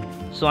thingy,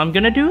 so I'm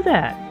gonna do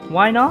that.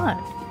 Why not?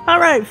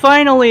 Alright,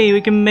 finally, we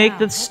can make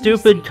that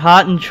stupid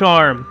cotton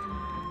charm.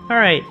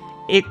 Alright,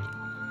 it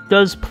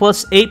does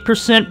plus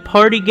 8%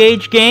 party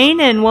gauge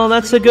gain, and well,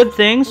 that's a good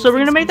thing, so we're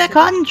gonna make that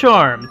cotton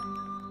charm.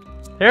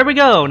 There we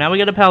go, now we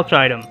got a pouch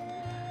item.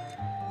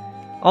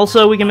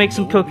 Also, we can make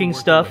some cooking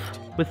stuff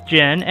with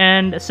Jen,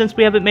 and since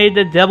we haven't made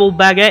the devil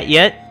baguette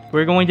yet,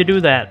 we're going to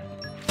do that.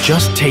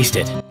 Just taste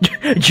it.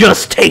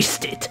 Just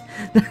taste it!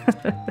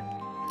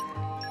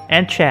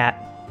 And chat.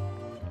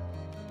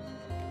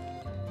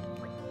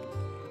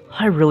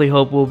 I really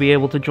hope we'll be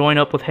able to join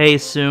up with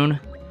Hayes soon.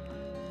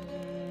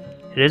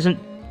 It isn't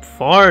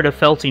far to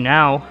Felty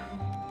now.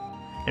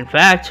 In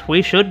fact,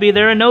 we should be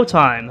there in no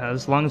time,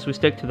 as long as we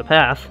stick to the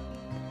path.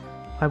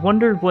 I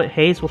wonder what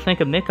Hayes will think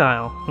of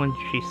Mikhail when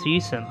she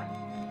sees him.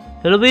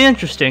 It'll be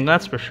interesting,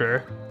 that's for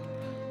sure.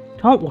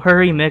 Don't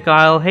worry,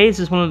 Mikhail. Hayes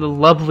is one of the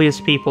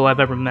loveliest people I've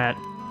ever met.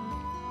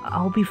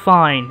 I'll be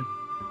fine.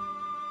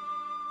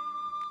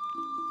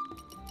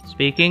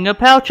 Speaking of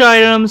pouch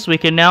items, we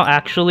can now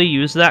actually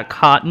use that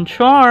cotton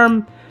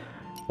charm.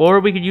 Or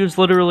we could use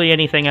literally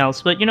anything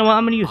else, but you know what,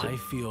 I'm gonna use it. I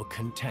feel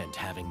content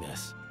having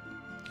this.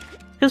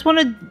 Because one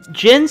of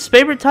Jin's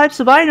favorite types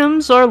of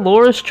items are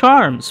Laura's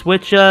charms,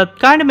 which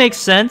kind of makes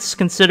sense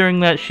considering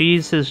that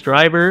she's his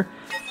driver.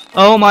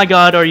 Oh my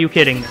god, are you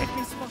kidding me?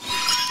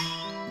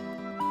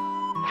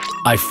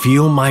 I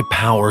feel my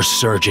power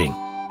surging.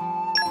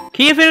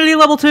 Key Affinity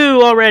level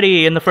 2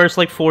 already in the first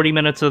like 40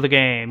 minutes of the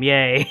game,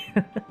 yay.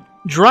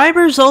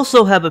 Drivers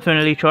also have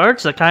affinity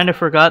charts. I kind of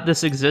forgot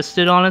this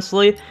existed,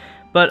 honestly.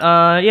 But,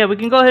 yeah, we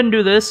can go ahead and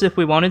do this if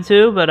we wanted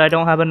to, but I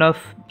don't have enough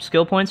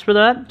skill points for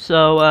that.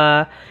 So,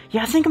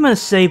 yeah, I think I'm going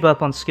to save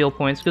up on skill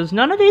points, because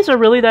none of these are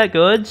really that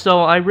good,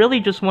 so I really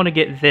just want to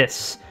get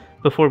this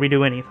before we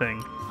do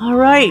anything.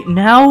 Alright,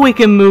 now we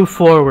can move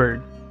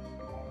forward.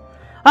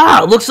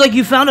 Ah, looks like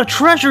you found a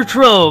treasure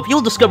trove!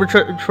 You'll discover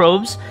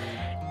troves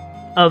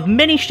of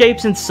many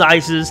shapes and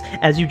sizes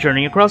as you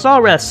journey across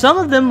Allrest. Some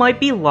of them might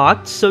be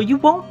locked, so you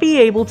won't be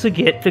able to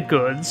get the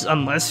goods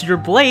unless your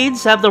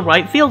blades have the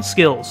right field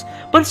skills.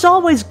 But it's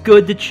always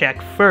good to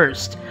check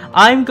first.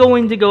 I'm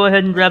going to go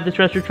ahead and grab the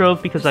treasure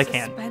trove because I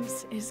can.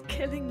 Suspense is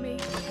killing me.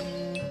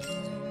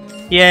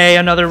 Yay,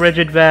 another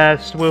rigid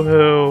vest.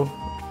 Woohoo.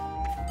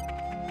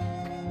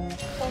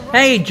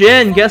 Hey,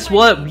 Jen, guess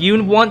what?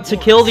 You want to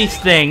kill these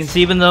things,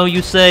 even though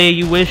you say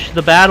you wish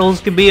the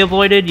battles could be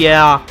avoided?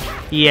 Yeah.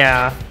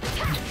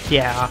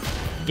 Yeah.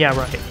 Yeah,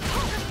 right.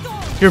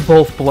 You're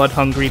both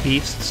blood-hungry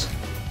beasts.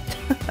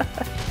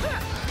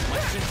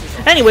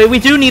 Anyway, we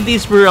do need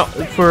these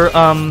for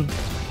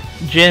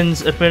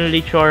Jin's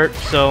affinity chart,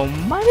 so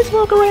might as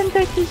well go ahead and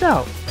take these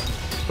out.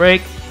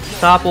 Break,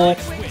 topple,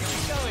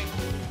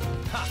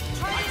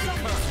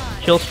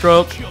 chill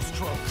stroke,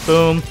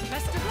 boom,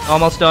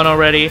 almost done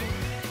already.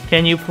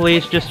 Can you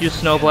please just use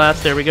Snow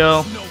Blast? There we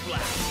go.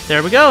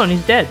 There we go, and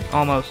he's dead,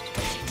 almost.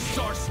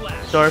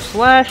 Star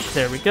Slash,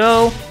 there we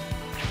go.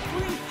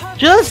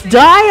 Just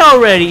die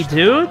already,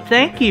 dude!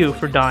 Thank you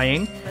for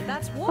dying.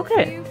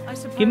 Okay,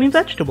 give me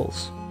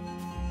vegetables.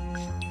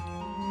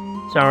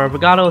 Sour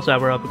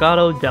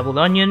avocado, deviled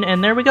onion,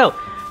 and there we go.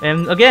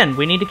 And again,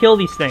 we need to kill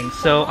these things,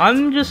 so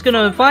I'm just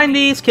gonna find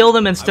these, kill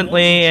them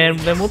instantly, and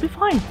then we'll be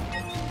fine.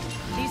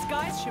 These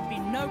guys should be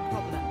no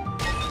problem.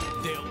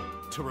 They'll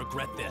to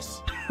regret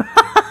this.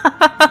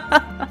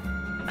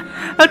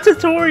 A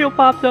tutorial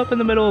popped up in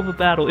the middle of a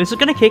battle. Is it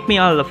gonna kick me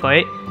out of the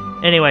fight?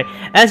 Anyway,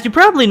 as you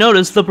probably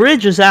noticed, the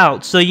bridge is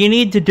out, so you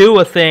need to do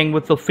a thing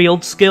with the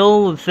field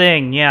skill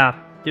thing. Yeah,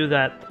 do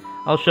that.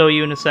 I'll show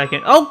you in a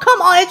second. Oh,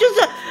 come on!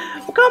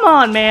 Come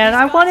on, man!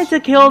 I wanted to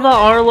kill the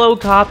Arlo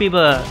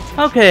Copyba.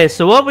 Okay,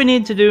 so what we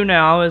need to do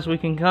now is we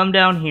can come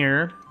down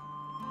here,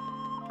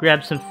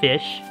 grab some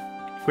fish,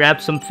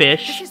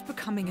 This is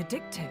becoming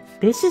addictive.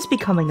 This is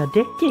becoming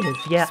addictive,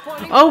 yeah.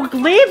 Oh,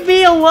 leave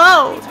me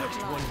alone!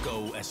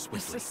 The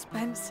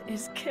suspense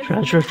is killing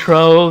Treasure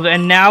trove,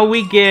 and now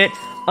we get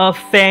a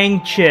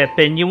Fang Chip,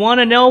 and you want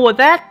to know what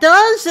that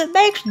does? It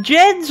makes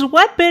Jin's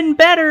weapon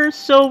better,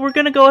 so we're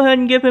gonna go ahead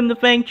and give him the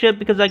Fang Chip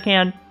because I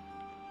can.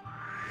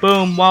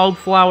 Boom,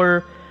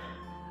 Wildflower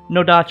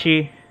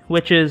Nodachi,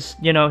 which is,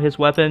 you know, his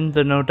weapon,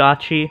 the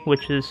Nodachi,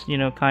 which is, you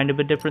know, kind of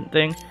a different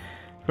thing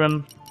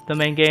from the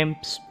main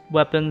game's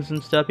weapons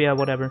and stuff. Yeah,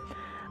 whatever.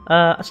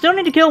 I still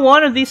need to kill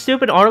one of these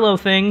stupid Arlo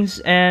things,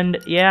 and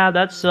yeah,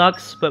 that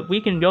sucks, but we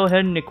can go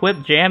ahead and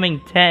equip Jamming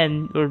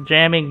 10, or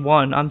Jamming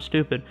 1, I'm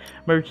stupid.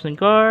 Emergency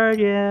Guard,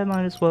 yeah,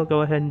 might as well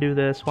go ahead and do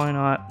this, why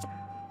not?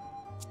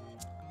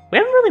 We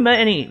haven't really met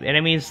any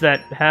enemies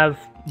that have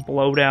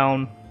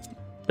blowdown,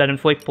 that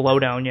inflict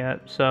blowdown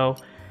yet, so...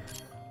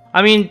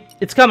 I mean,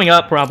 it's coming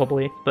up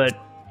probably, but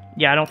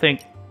yeah, I don't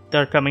think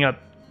they're coming up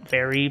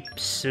very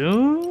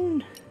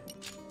soon?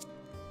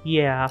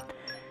 Yeah.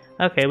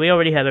 Okay, we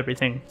already have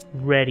everything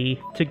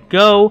ready to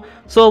go.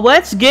 So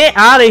let's get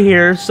out of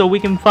here so we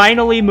can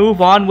finally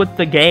move on with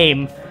the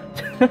game.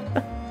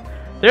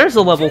 There's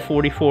a level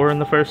 44 in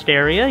the first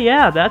area.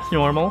 Yeah, that's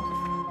normal.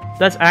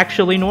 That's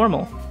actually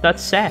normal.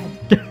 That's sad.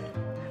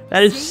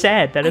 That is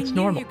sad that it's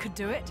normal. You could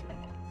do it.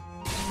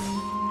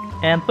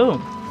 And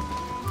boom.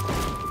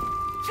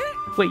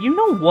 Wait, you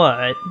know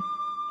what?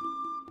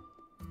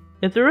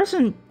 If there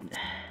isn't...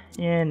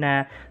 Yeah,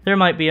 nah. There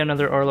might be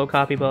another Arlo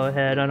Copyba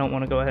ahead. I don't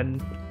want to go ahead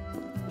and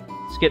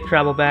skip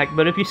travel back.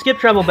 But if you skip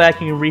travel back,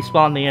 you can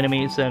respawn the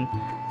enemies and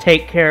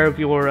take care of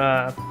your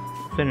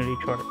affinity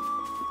chart.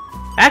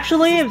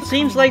 Actually, it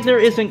seems like there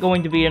isn't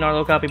going to be an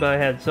Arlo Copyba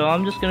ahead, so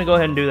I'm just going to go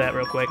ahead and do that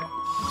real quick.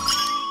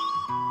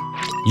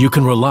 You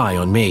can rely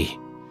on me.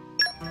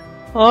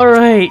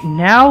 Alright,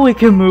 now we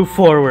can move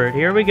forward.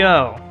 Here we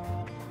go.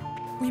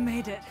 We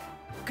made it.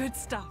 Good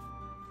stuff.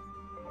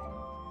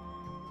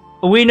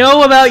 We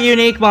know about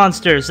unique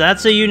monsters.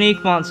 That's a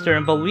unique monster,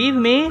 and believe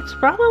me, it's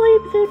probably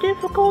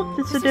difficult.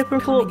 It's a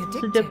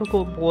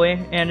difficult boy,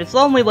 and it's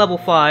only level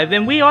 5,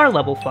 and we are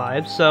level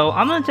 5, so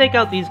I'm gonna take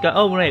out these guys.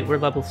 Oh wait, we're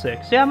level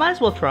 6. Yeah, might as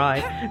well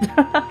try.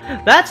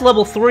 That's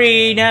level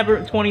 3,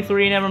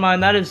 23. Never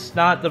mind. That is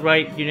not the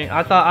right unit.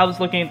 I thought I was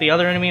looking at the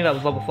other enemy that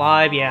was level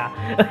 5. Yeah.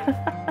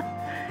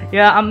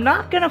 Yeah, I'm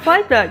not gonna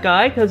fight that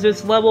guy because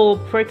it's level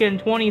freaking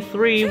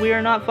 23. We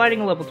are not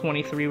fighting a level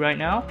 23 right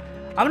now.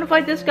 I'm gonna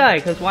fight this guy,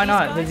 because why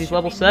not? Because he's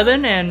level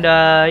 7, and,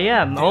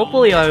 yeah,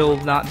 hopefully I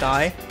will not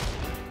die.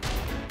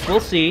 We'll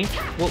see.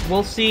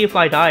 We'll see if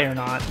I die or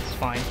not. It's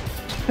fine.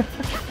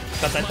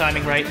 Got that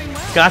timing right.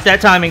 Got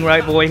that timing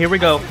right, boy. Here we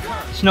go.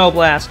 Snow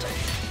Blast.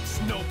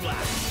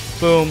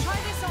 Boom.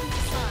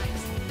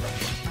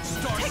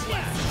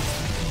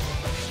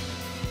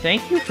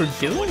 Thank you for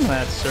doing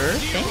that, sir.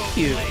 Thank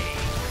you.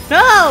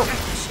 No!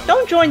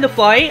 Don't join the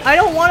fight! I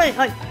don't want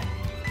to...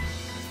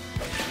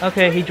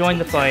 Okay, he joined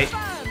the fight.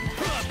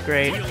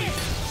 Great.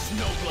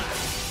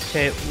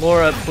 Okay,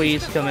 Laura,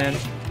 please come in.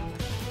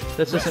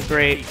 This isn't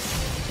great.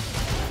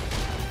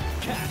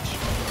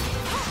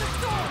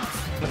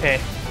 Okay.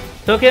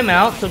 Took him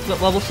out. Took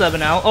level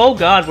 7 out. Oh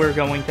god, we're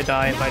going to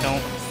die if I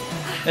don't.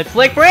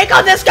 Inflict break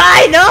on this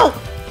guy! No!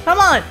 Come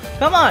on!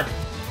 Come on!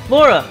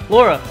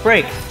 Laura,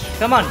 break.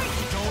 Come on.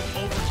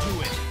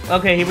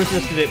 Okay, he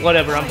resisted it.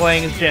 Whatever, I'm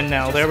playing as Jin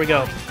now. There we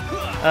go.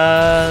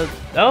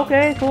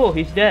 Okay, cool.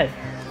 He's dead.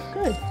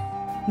 Good.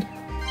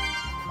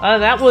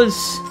 That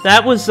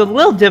was a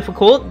little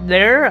difficult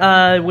there.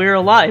 We're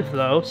alive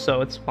though,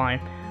 so it's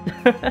fine.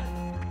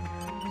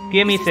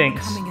 Give me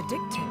things.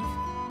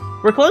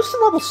 We're close to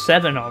level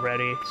 7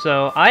 already,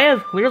 so I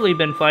have clearly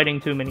been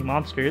fighting too many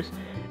monsters.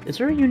 Is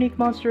there a unique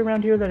monster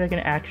around here that I can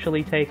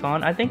actually take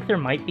on? I think there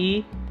might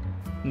be.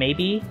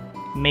 Maybe.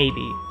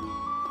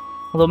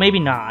 Although maybe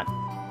not.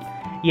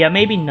 Yeah,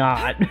 maybe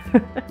not.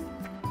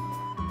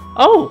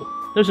 Oh!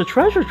 There's a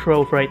treasure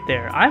trove right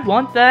there. I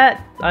want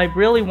that. I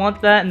really want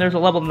that, and there's a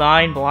level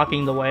 9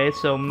 blocking the way,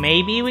 so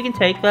maybe we can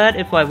take that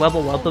if I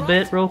level up a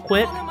bit real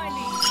quick.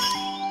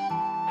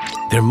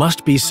 There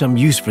must be some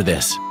use for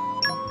this.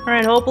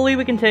 Alright, hopefully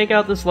we can take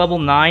out this level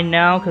 9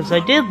 now, because I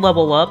did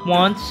level up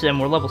once, and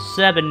we're level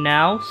 7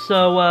 now,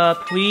 so,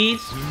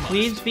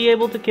 please be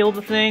able to kill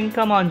the thing.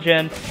 Come on,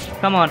 Jen.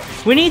 Come on.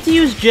 We need to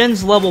use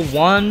Jen's level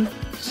 1,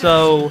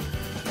 so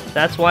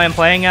that's why I'm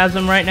playing as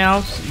him right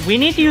now. We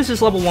need to use his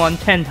level 1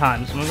 10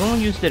 times, and we've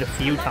only used it a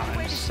few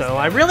times, so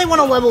I really want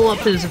to level up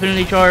his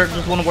affinity chart,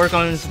 just want to work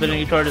on his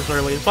affinity chart as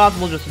early as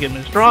possible, just to get him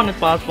as strong as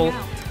possible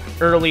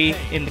early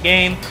in the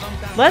game.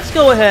 Let's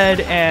go ahead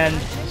and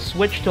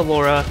switch to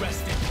Laura.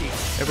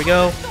 There we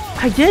go.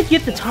 I did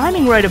get the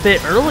timing right a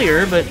bit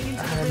earlier, but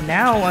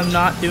now I'm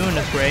not doing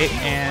as great,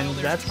 and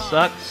that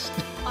sucks.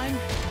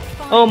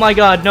 Oh my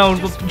god, no.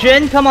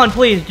 Jen, come on,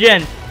 please,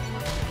 Jen.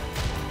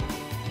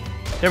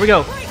 There we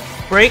go.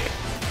 Break.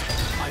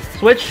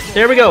 Switch.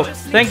 There we go.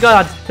 Thank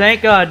god.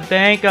 Thank god.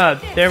 Thank god.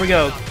 There we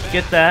go.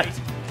 Get that.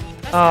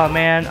 Oh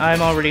man,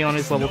 I'm already on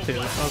his level 2.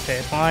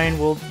 Okay, fine.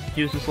 We'll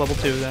use this level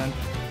 2 then.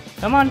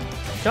 Come on.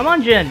 Come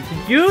on, Jen.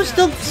 Use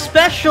the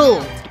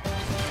special.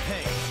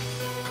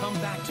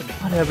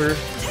 Whatever.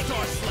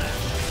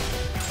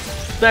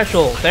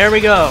 Special. There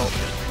we go.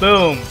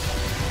 Boom.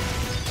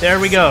 There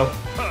we go.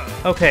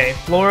 Okay,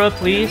 Laura,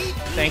 please.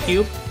 Thank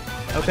you.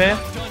 Okay.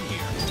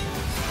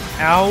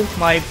 Ow,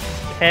 my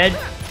head.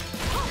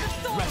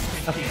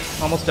 Okay,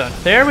 almost done.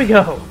 There we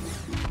go.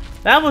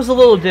 That was a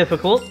little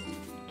difficult.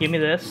 Give me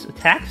this.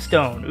 Attack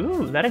stone.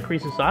 Ooh, that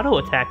increases auto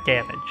attack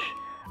damage.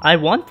 I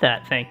want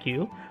that, thank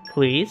you.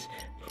 Please,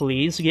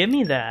 please give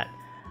me that.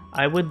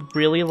 I would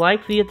really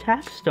like the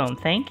attack stone.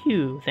 Thank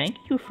you. Thank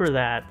you for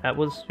that. That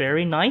was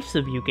very nice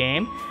of you,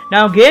 game.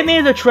 Now give me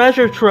the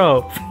treasure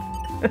trove.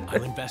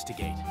 I'll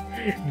investigate.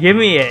 Give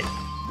me it.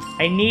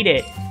 I need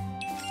it.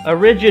 A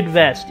rigid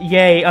vest.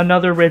 Yay,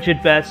 another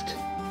rigid vest.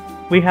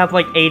 We have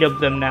like 8 of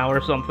them now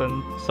or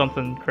something.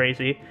 Something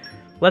crazy.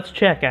 Let's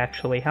check,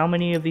 actually. How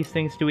many of these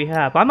things do we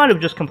have? I might have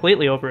just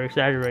completely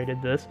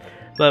over-exaggerated this.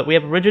 But we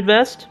have a rigid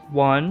vest,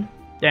 1,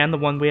 and the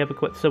one we have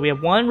equipped. So we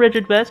have 1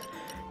 rigid vest,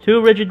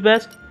 2 rigid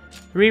vest,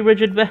 3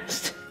 rigid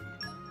vest,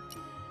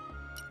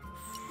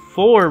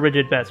 4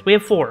 rigid vests. We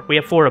have 4. We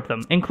have 4 of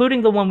them,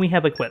 including the one we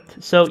have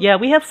equipped. So yeah,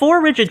 we have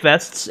 4 rigid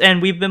vests,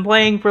 and we've been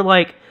playing for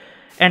like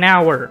an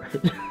hour.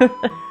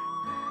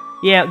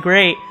 Yeah,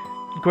 great.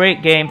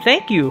 Great game.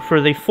 Thank you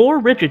for the 4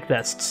 rigid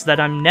vests that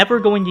I'm never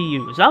going to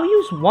use. I'll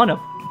use 1 of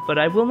them, but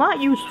I will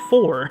not use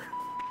 4.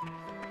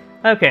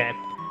 Okay.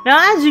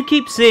 Now, as you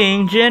keep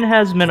seeing, Jin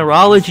has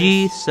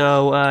mineralogy,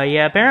 so,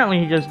 yeah, apparently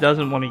he just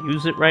doesn't want to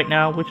use it right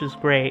now, which is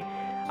great.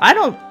 I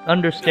don't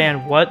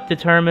understand what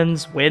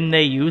determines when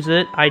they use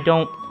it. I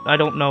don't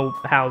know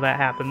how that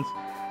happens.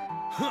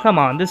 Come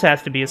on, this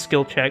has to be a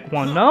skill check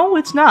 1. No,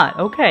 it's not.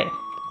 Okay.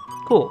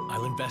 Cool.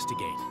 I'll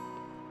investigate.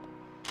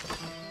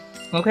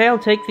 Okay, I'll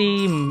take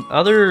the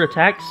other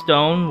attack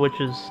stone, which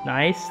is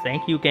nice.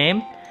 Thank you,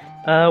 game.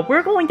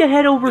 We're going to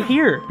head over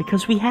here,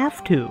 because we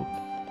have to.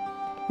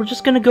 We're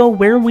just gonna go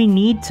where we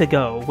need to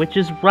go, which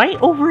is right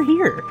over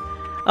here.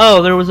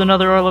 Oh, there was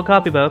another Arlo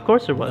copy, but of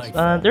course there was.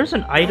 There's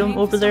an item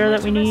over there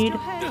that we need.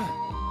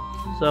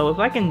 So if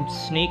I can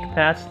sneak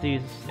past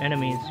these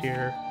enemies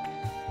here.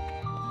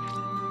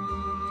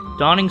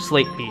 Dawning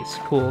slate piece.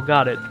 Cool,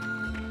 got it.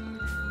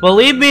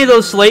 Believe me,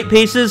 those slate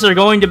pieces are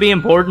going to be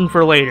important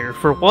for later.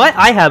 For what?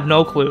 I have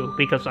no clue,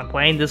 because I'm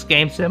playing this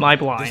game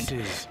semi-blind.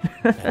 This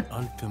is an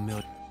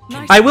unfamiliar...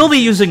 I will be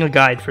using a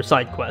guide for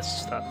side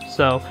quest stuff,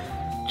 so...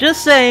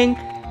 Just saying,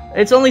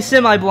 it's only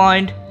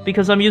semi-blind,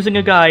 because I'm using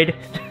a guide.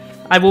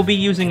 I will be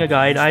using a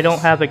guide. I don't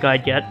have a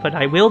guide yet, but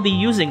I will be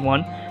using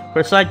one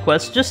for side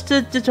quests, just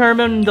to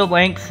determine the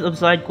length of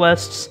side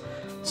quests.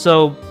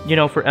 So, you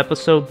know, for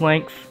episode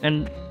length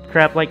and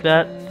crap like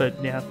that,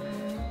 but yeah.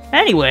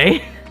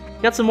 Anyway...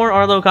 Got some more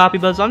Arlo copy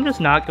buzz. I'm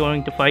just not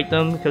going to fight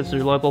them because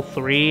they're level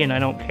 3 and I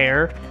don't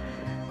care.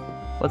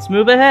 Let's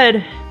move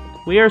ahead.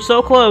 We are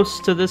so close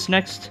to this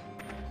next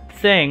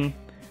thing.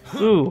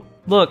 Ooh,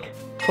 look.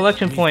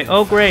 Collection point.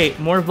 Oh great,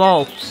 more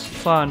vaults.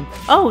 Fun.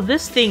 Oh,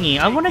 this thingy.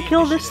 I want to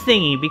kill this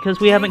thingy because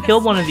we haven't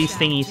killed one of these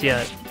thingies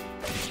yet.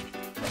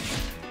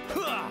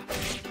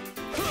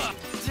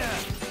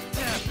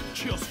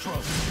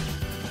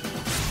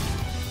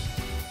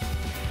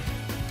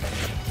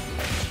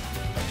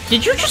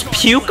 Did you just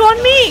puke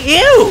on me?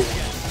 Ew!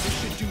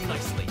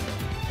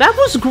 That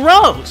was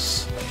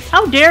gross!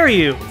 How dare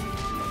you?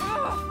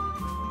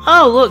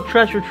 Oh, look,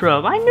 treasure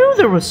trove. I knew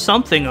there was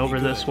something over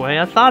this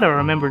way. I thought I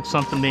remembered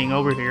something being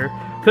over here.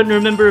 Couldn't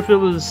remember if it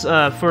was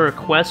for a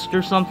quest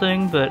or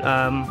something, but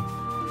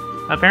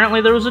apparently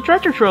there was a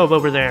treasure trove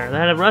over there that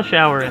had a rush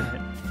hour in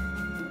it.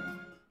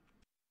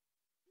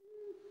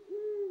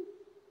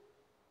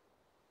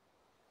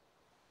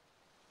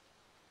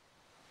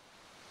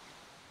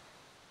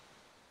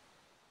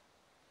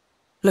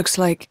 Looks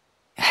like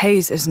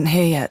Hayes isn't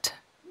here yet.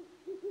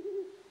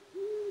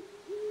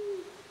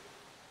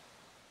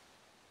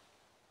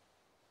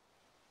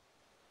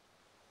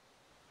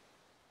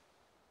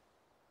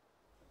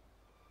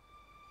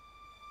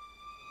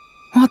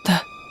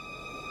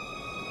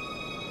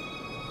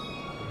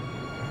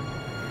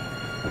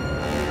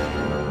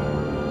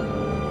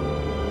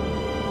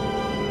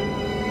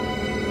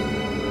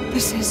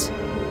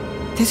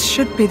 This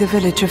should be the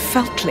village of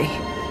Feltley.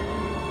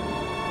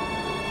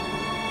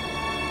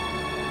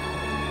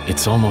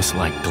 It's almost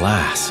like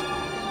glass.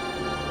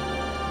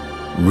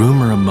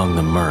 Rumor among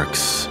the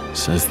mercs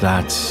says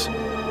that's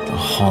the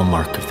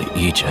hallmark of the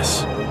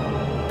Aegis.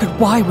 But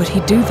why would he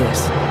do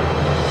this?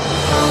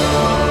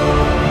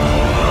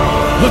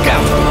 Look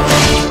out!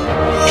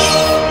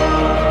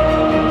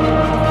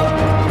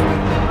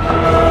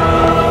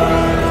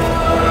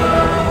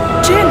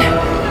 Jin!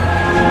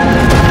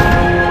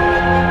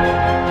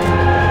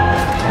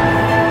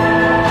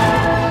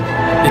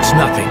 It's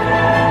nothing.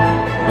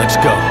 Let's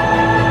go.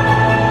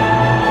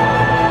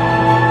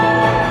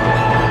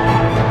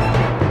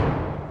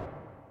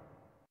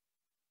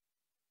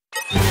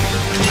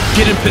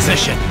 Get in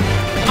position.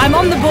 I'm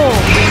on the ball.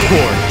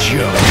 Poor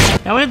Joe.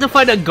 Now we have to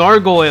fight a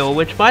gargoyle,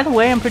 which, by the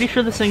way, I'm pretty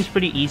sure this thing's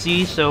pretty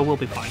easy, so we'll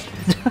be fine.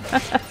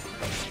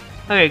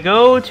 Okay,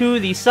 go to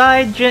the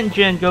side, Jin,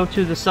 go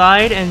to the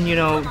side, and, you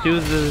know, do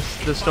the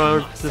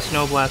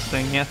snow blast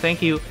thing. Yeah,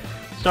 thank you.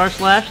 Star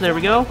Slash, there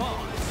we go.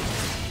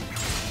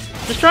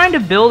 Just trying to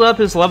build up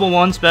his level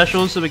 1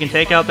 specials so we can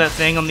take out that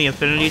thing on the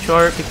affinity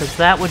chart, because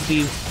that would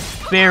be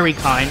very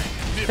kind.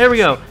 There we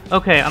go.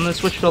 Okay, I'm gonna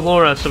switch to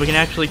Laura so we can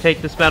actually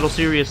take this battle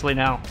seriously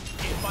now.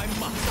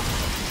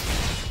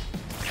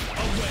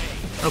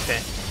 Okay.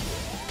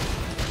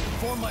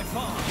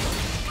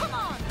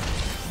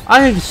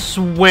 I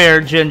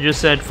swear Jin just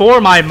said,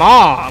 "For my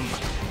mom!"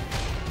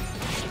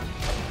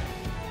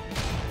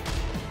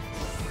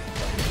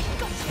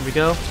 Here we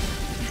go.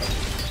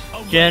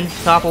 Jin,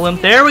 topple him.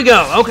 There we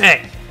go!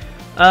 Okay.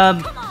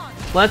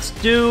 Let's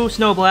do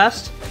Snow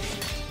Blast.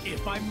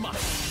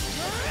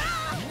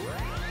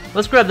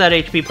 Let's grab that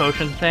HP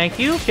potion. Thank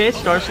you. Okay,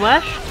 Star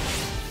Slash.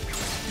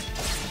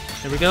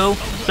 There we go.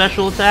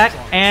 Special attack.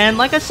 And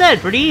like I said,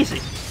 pretty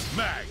easy.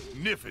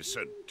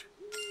 Magnificent.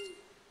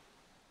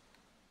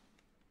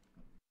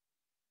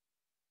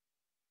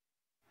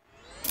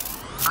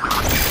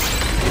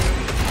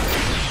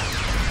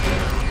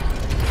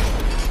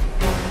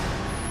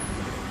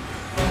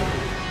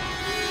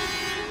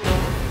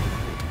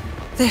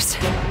 This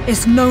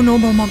is no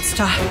normal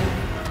monster.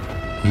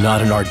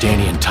 Not an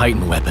Ardanian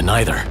Titan weapon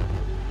either.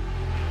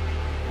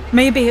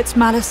 Maybe it's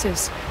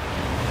Malice's.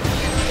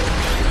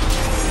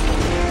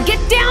 Get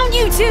down,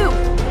 you two!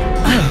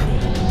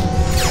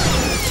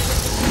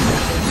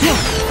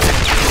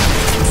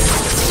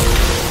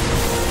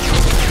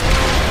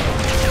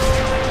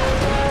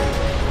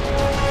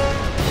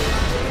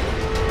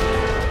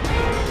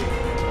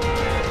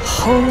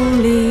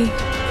 Holy...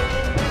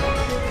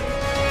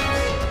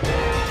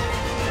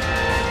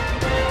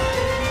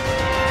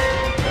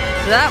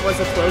 That was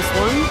a close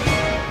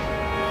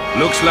one.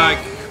 Looks like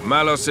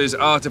Malos's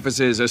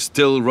artificers are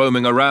still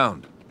roaming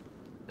around.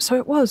 So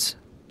it was.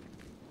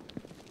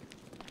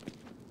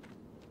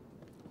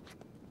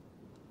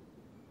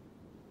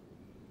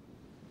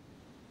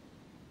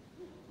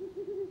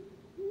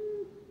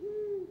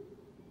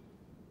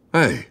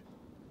 Hey.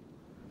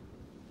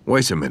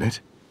 Wait a minute.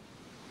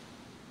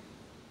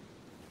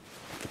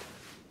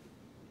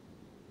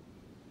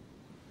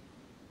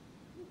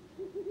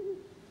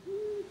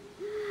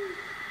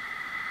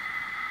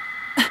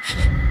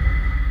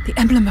 The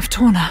emblem of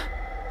Torna.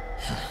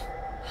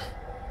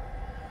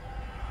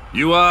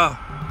 You are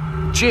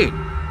Jin,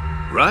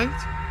 right?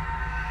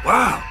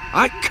 Wow,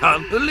 I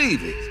can't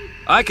believe it.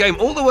 I came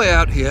all the way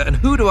out here, and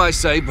who do I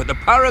say but the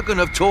paragon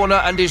of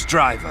Torna and his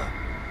driver?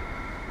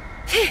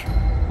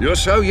 You're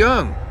so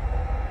young.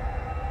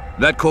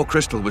 That core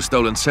crystal was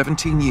stolen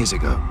 17 years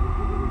ago.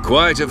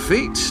 Quite a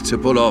feat to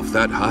pull off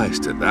that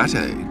heist at that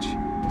age.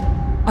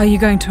 Are you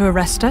going to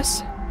arrest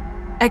us?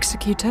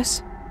 Execute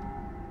us?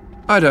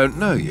 I don't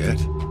know yet.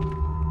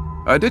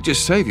 I did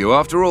just save you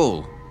after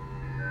all.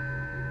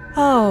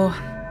 Oh,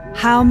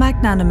 how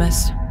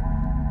magnanimous.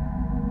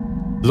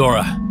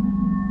 Laura,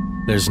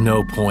 there's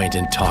no point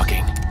in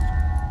talking.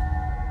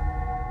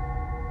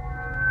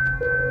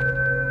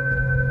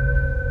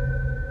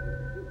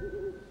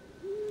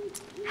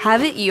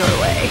 Have it your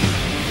way.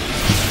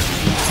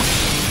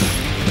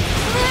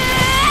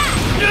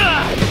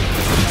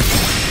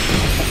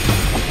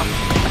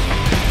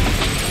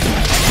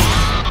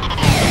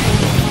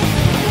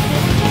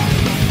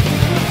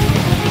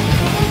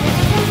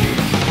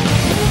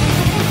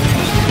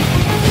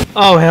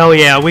 Oh hell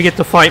yeah, we get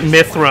to fight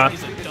Mithra.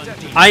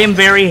 I am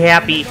very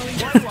happy.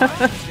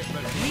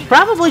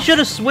 Probably should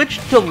have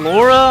switched to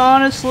Laura,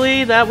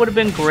 honestly. That would have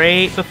been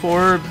great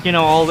before, you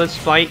know, all this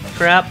fight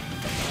crap.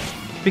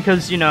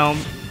 Because, you know,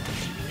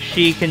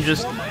 she can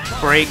just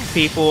break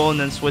people and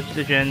then switch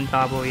to Jin,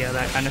 Tabo, yeah,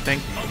 that kind of thing.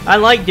 I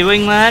like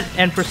doing that,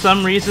 and for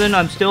some reason,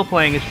 I'm still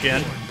playing as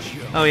Jin.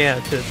 Oh yeah,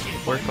 to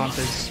work on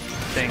his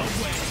thing.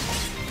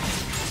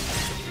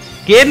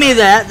 Give me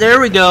that! There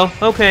we go.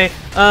 Okay,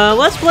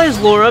 let's play as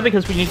Laura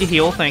because we need to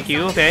heal, thank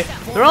you, okay.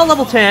 They're all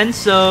level 10,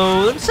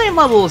 so they're the same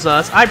level as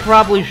us. I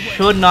probably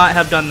should not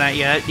have done that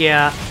yet,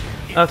 yeah.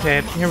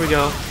 Okay, here we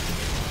go.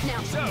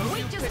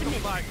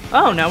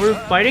 Oh, now we're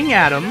fighting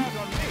Adam.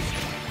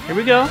 Here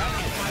we go.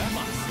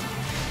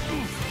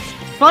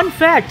 fun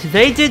fact,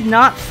 they did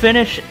not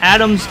finish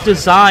Adam's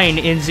design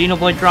in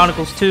Xenoblade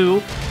Chronicles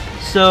 2,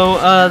 so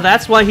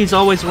that's why he's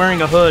always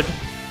wearing a hood.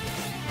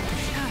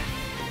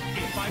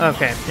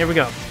 Okay, here we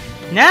go.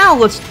 Now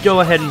let's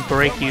go ahead and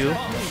break you.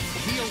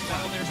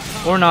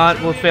 Or not,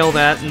 we'll fail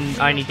that, and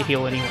I need to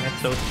heal anyway,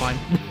 so it's fine.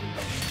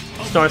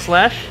 Star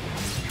Slash.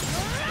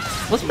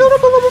 Let's build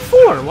up a level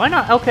 4, why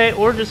not? Okay,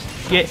 or just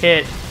get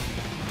hit.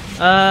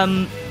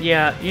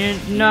 Yeah,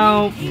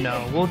 no,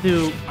 we'll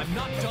do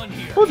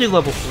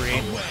level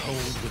 3.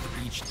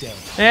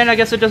 And I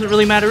guess it doesn't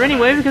really matter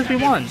anyway, because we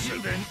won.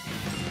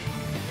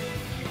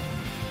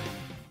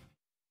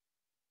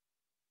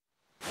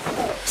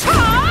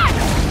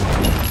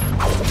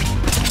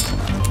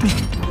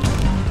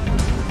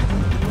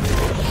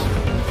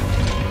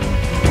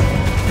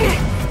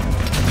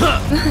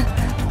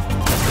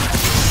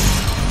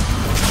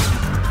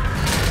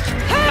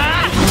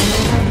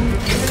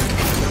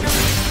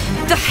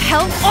 The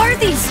hell are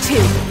these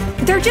two?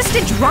 They're just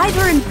a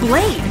driver and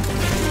blade.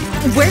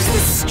 Where's the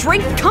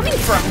strength coming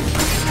from?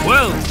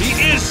 Well, he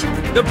is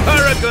the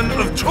paragon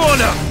of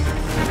Torna.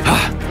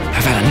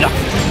 I've had enough.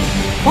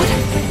 What?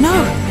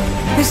 No.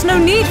 There's no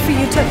need for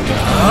you to...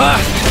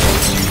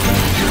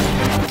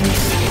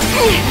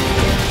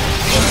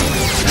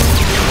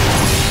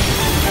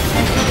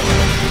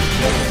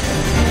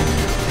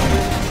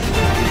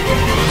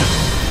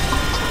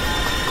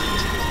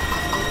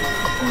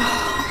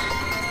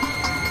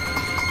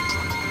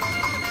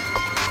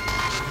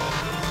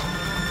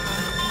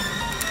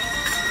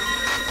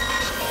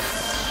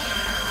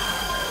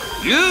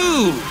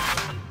 You!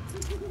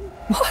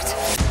 What?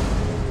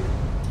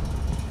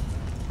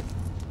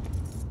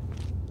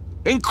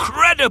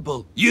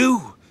 Incredible!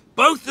 You!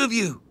 Both of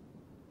you!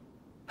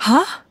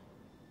 Huh?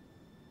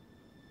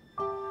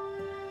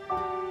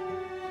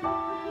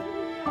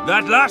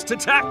 That last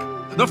attack,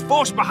 the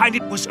force behind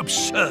it was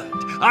absurd.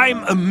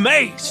 I'm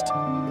amazed.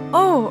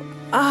 Oh,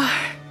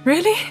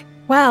 really?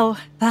 Well,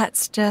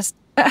 that's just...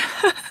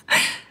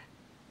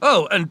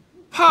 Oh, and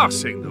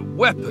passing the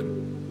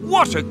weapon.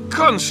 What a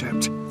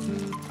concept!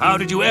 How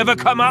did you ever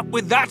come up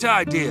with that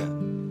idea?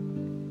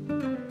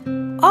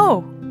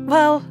 Oh,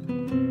 well...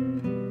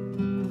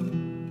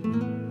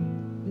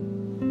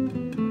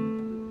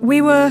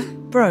 We were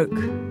broke.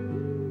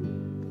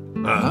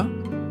 Huh?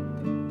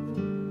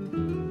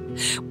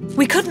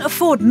 We couldn't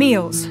afford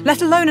meals,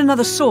 let alone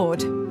another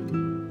sword.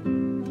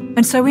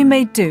 And so we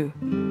made do.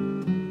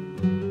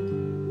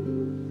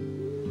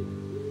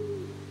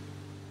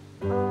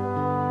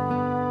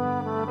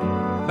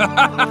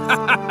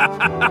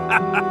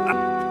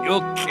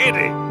 You're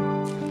kidding.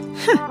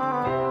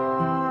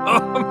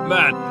 Oh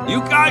man, you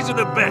guys are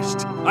the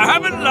best. I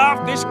haven't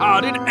laughed this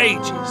hard in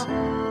ages.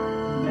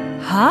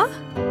 Huh?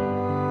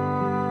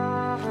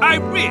 I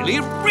really,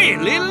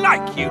 really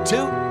like you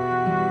two.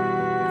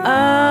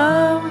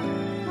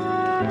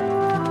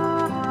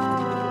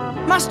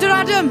 Master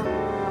Adam!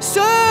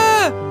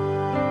 Sir!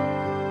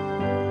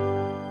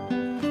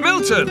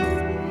 Milton!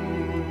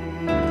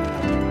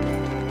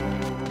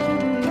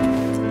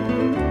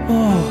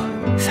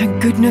 Oh,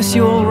 thank goodness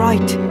you're all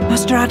right.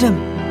 Master Adam,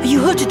 are you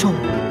hurt at all?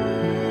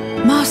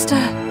 Master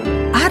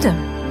Adam?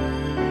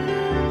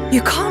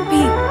 You can't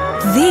be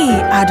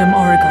the Adam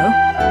Origo.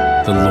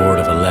 The Lord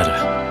of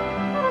Aletta,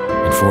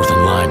 and fourth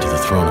in line to the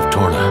throne of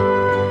Torna.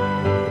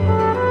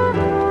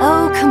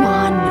 Oh, come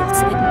on,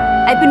 Milton.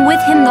 I've been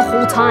with him the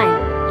whole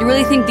time. You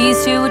really think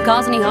these two would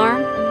cause any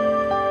harm?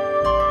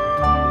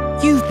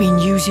 You've been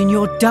using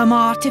your dumb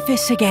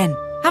artifice again,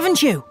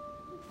 haven't you?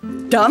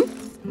 Dumb?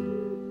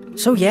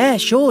 So yeah,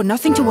 sure,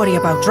 nothing to worry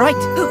about, right?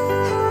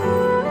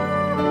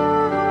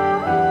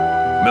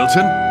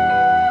 Milton?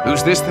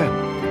 Who's this then?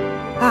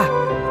 Ah,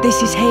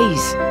 this is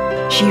Hayes.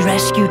 She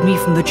rescued me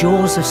from the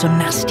jaws of some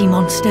nasty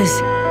monsters.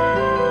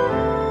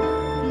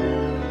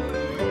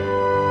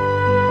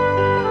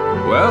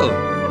 Well,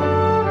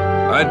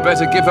 I'd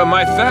better give her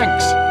my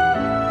thanks.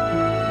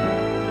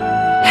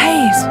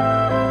 Hayes!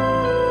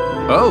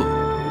 Oh,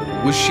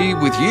 was she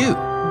with you?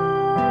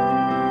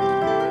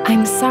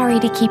 I'm sorry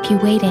to keep you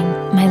waiting,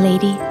 my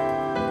lady.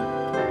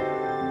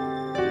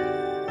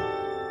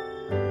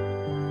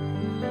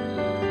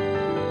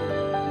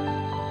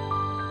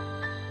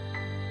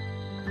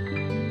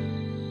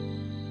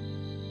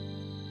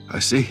 I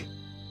see.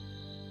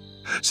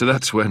 So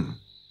that's when...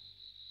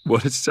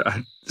 What a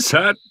sad,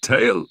 sad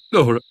tale,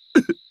 Nora.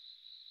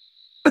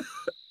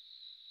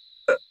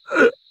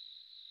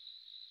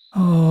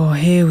 Oh,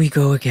 here we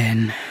go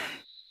again.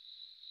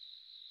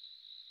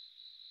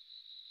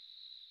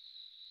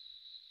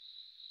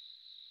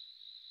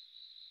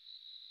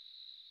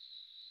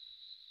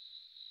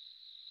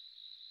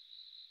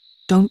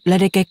 Don't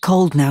let it get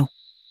cold now.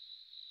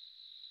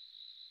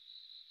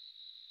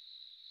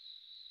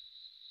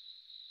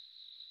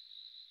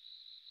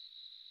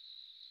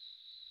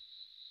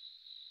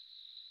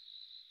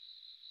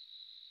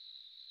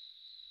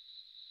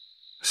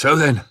 So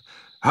then,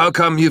 how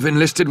come you've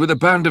enlisted with a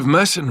band of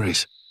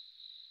mercenaries?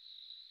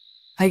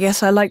 I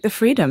guess I like the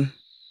freedom.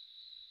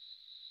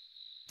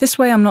 This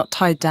way I'm not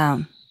tied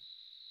down.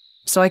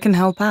 So I can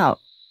help out,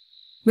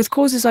 With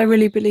causes I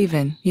really believe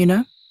in, you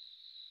know?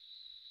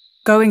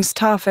 Going's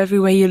tough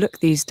everywhere you look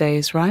these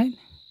days, right?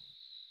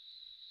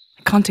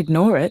 I can't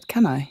ignore it,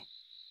 can I?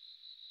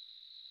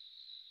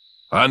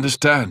 I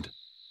understand.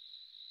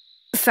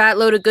 Fat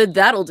load of good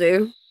that'll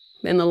do,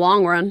 in the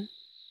long run.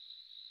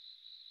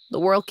 The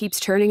world keeps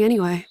turning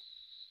anyway.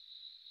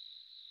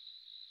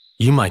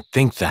 You might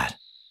think that.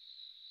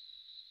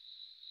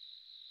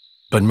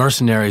 But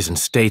mercenaries and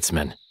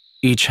statesmen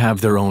each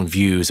have their own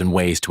views and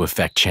ways to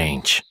effect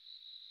change.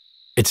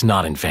 It's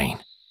not in vain.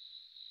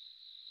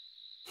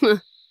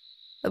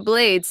 A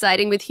blade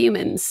siding with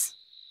humans.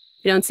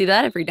 You don't see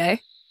that every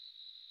day.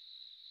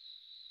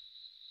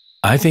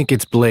 I think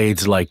it's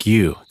blades like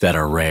you that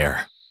are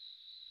rare.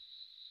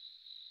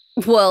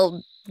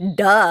 Well,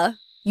 duh.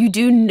 You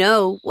do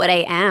know what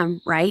I am,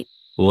 right?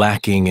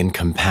 Lacking in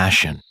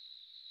compassion.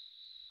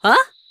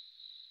 Huh?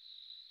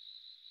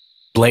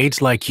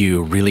 Blades like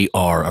you really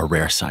are a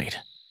rare sight.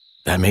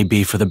 That may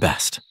be for the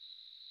best.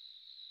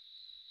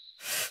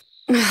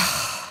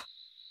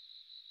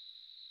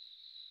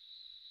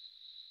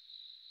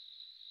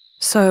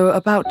 So,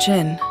 about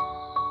Jin.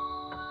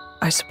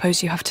 I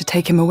suppose you have to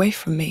take him away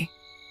from me.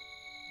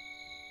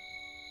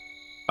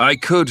 I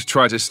could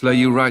try to slay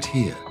you right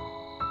here.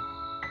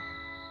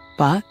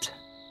 But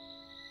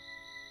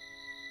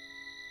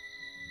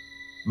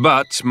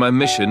my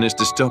mission is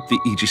to stop the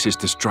Aegis's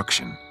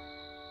destruction.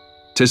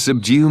 To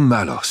subdue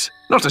Malos,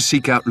 not to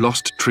seek out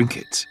lost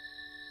trinkets.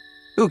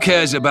 Who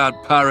cares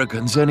about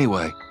paragons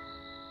anyway?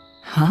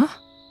 Huh?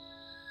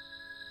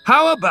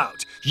 How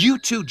about you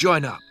two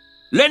join up?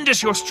 Lend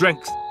us your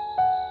strength.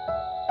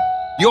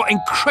 You're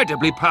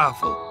incredibly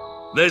powerful.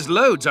 There's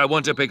loads I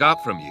want to pick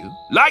up from you,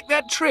 like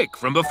that trick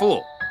from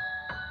before.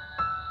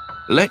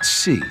 Let's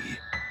see.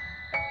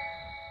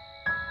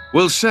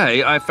 We'll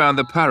say I found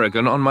the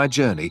paragon on my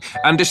journey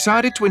and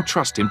decided to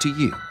entrust him to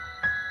you.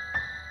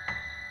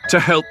 To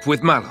help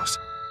with Malos.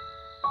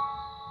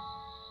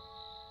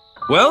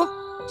 Well,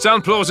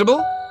 sound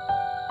plausible?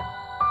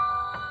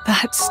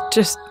 That's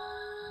just...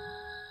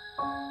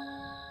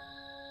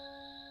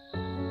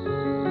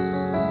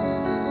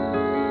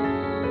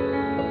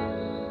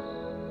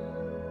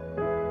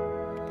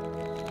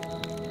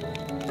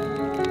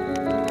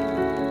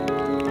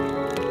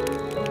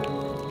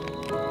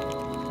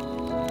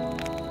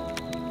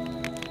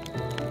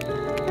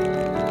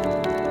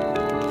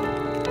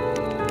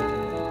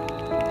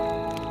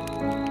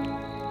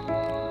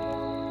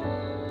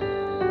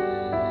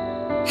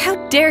 How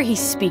dare he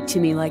speak to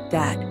me like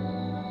that?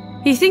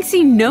 He thinks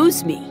he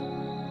knows me.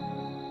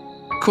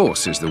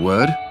 Course is the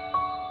word.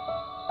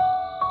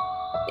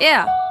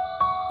 Yeah,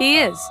 he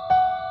is.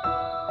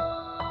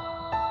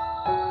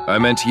 I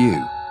meant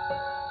you.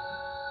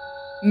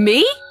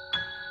 Me?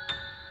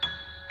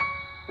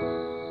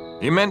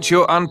 He meant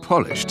you're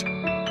unpolished.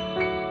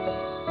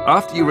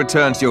 After you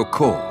return to your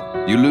core,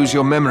 you lose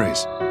your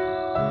memories.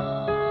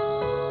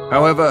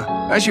 However,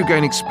 as you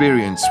gain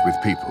experience with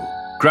people,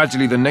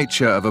 gradually the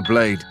nature of a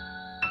blade,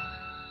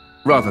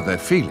 rather their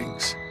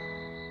feelings,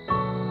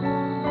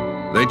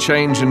 they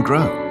change and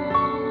grow.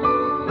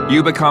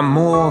 You become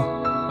more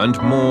and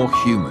more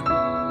human.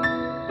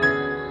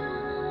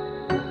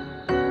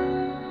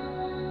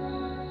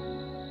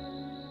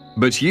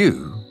 But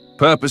you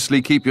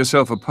purposely keep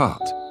yourself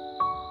apart.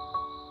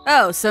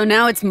 Oh, so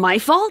now it's my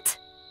fault?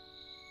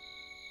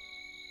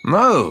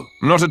 No,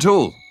 not at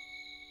all.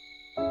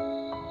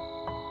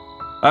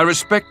 I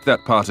respect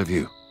that part of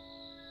you.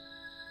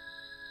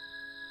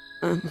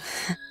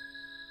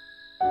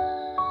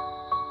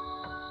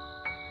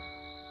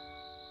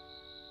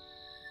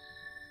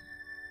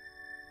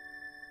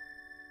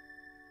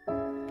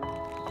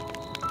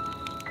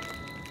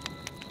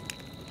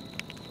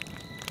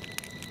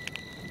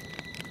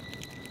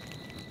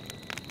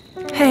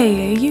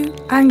 Hey, are you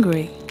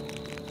angry?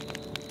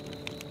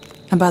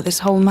 About this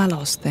whole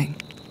Malos thing?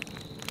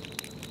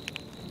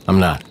 I'm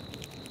not.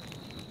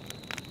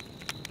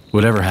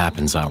 Whatever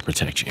happens, I'll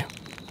protect you.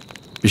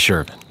 Be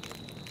sure of it.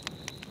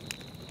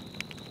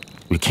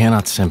 We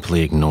cannot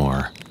simply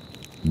ignore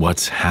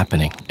what's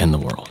happening in the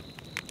world.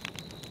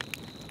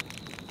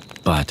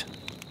 But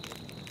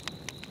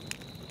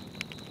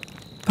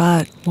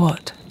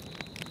What?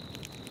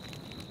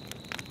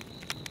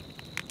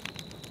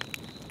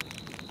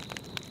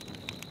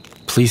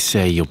 please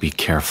say you'll be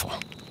careful.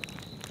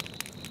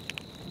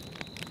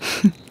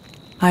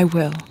 I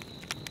will.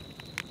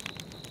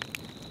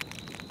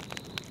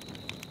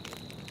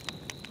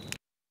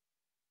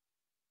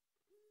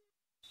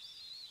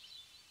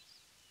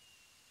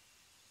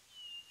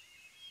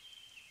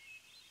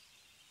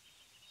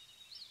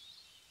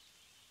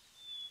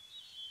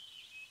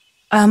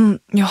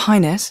 Your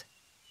Highness?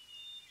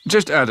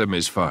 Just Adam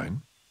is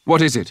fine.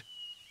 What is it?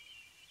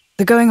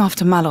 The going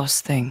after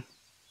Malos thing.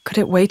 Could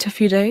it wait a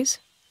few days?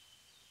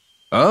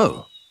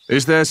 Oh,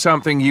 is there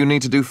something you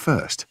need to do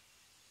first?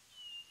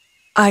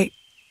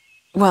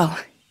 Well,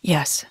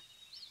 yes.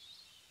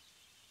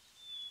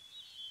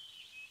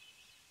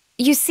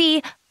 You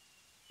see,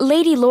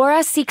 Lady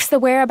Laura seeks the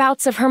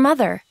whereabouts of her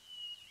mother.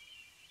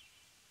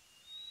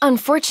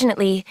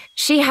 Unfortunately,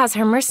 she has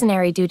her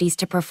mercenary duties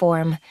to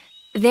perform.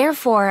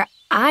 Therefore,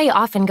 I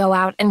often go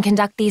out and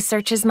conduct these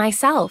searches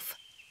myself.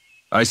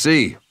 I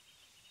see.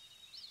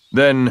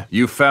 Then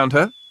you found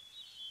her?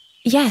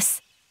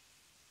 Yes.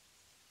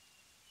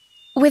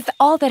 With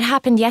all that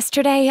happened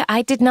yesterday,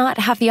 I did not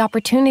have the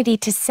opportunity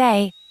to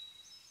say.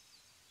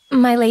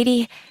 My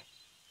lady,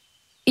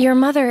 your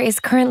mother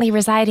is currently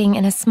residing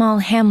in a small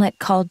hamlet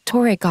called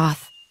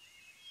Torrigoth.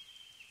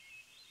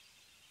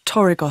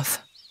 Torrigoth.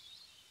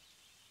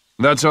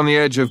 That's on the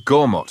edge of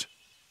Gormott.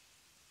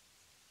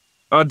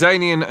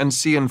 Ardanian and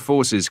Cian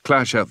forces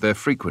clash out there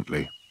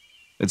frequently.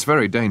 It's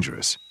very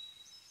dangerous.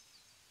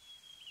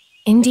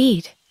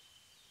 Indeed.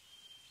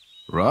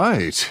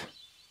 Right.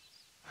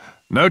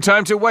 No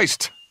time to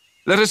waste.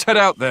 Let us head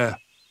out there.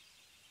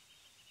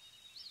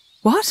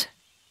 What?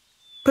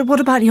 But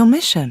what about your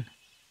mission?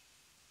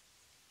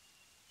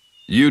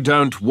 You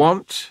don't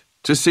want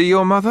to see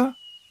your mother?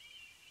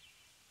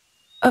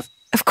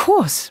 Of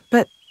course,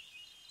 but...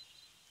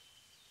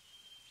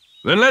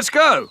 Then let's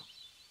go!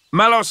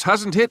 Malos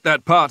hasn't hit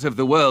that part of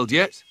the world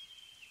yet.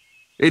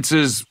 It's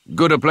as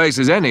good a place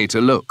as any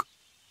to look.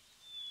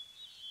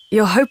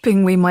 You're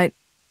hoping we might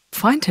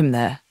find him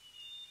there?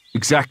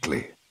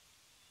 Exactly.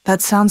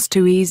 That sounds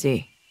too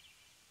easy.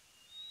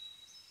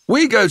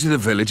 We go to the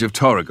village of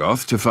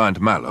Torrigoth to find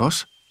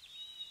Malos.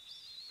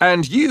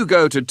 And you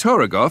go to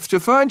Torrigoth to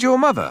find your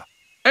mother.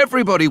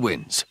 Everybody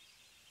wins.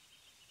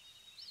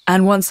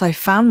 And once I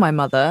found my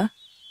mother,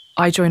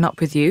 I join up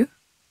with you?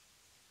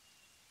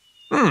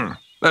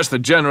 That's the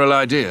general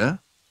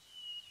idea.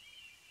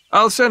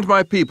 I'll send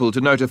my people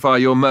to notify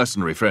your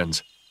mercenary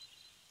friends.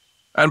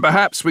 And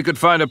perhaps we could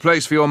find a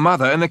place for your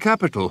mother in the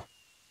capital.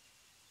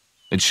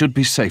 It should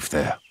be safe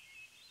there.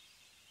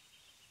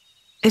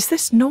 Is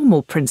this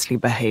normal princely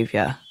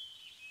behavior?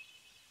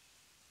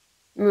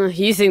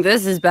 You think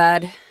this is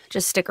bad?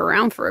 Just stick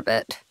around for a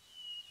bit.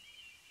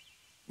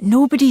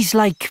 Nobody's,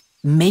 like,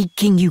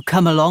 making you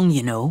come along,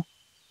 you know.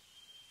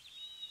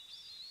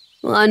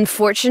 Well,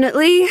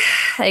 unfortunately,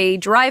 a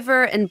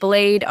driver and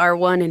blade are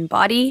one in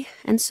body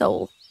and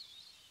soul.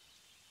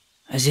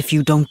 As if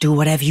you don't do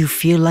whatever you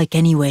feel like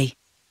anyway.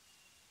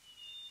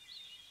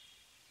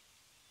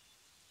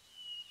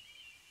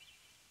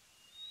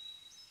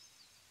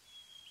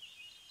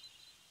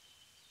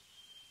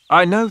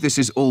 I know this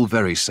is all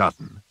very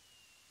sudden.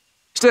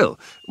 Still,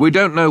 we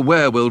don't know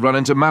where we'll run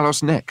into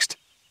Malos next.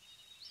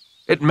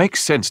 It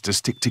makes sense to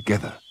stick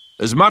together,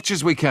 as much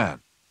as we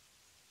can.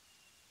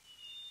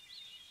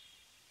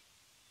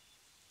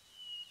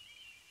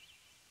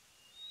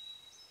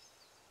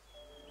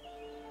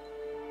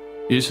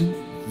 Isn't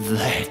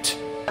that...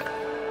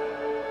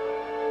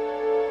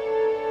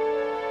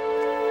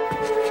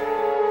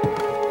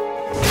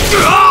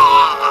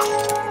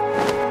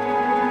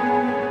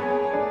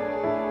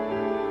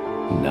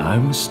 No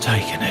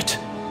mistaking it.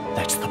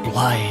 That's the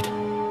blade.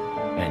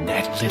 And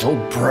that little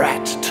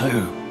brat,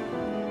 too.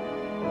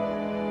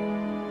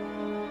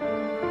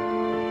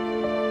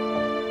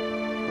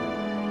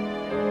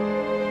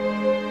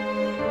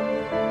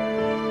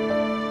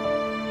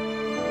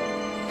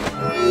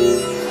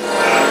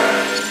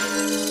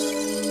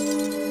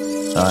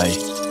 Hey,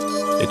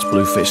 it's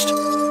Bluefist.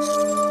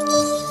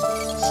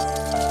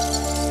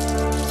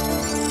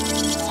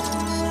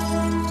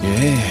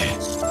 Yeah,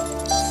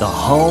 the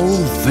whole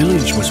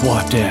village was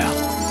wiped out.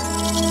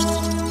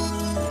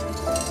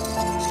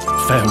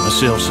 Found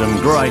myself some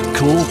great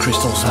core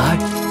crystals, eh?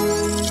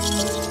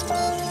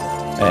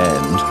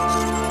 And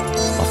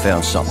I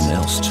found something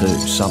else too,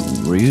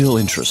 something real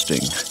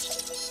interesting.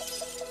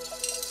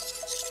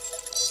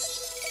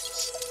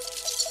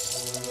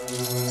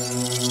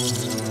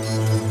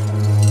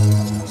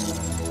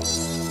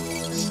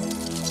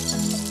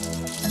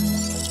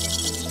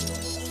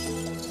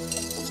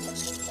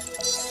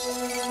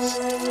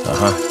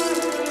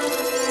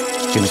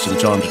 Give me some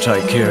time to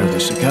take care of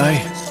this,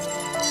 okay?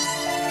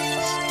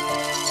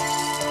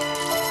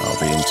 I'll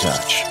be in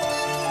touch.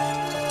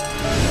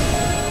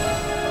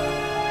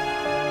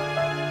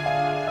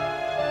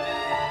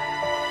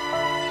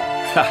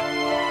 Ha!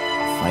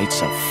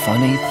 Fate's a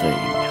funny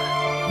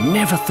thing.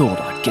 Never thought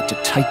I'd get to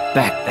take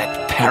back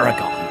that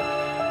paragon,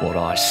 what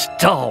I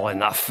stole in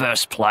the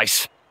first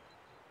place.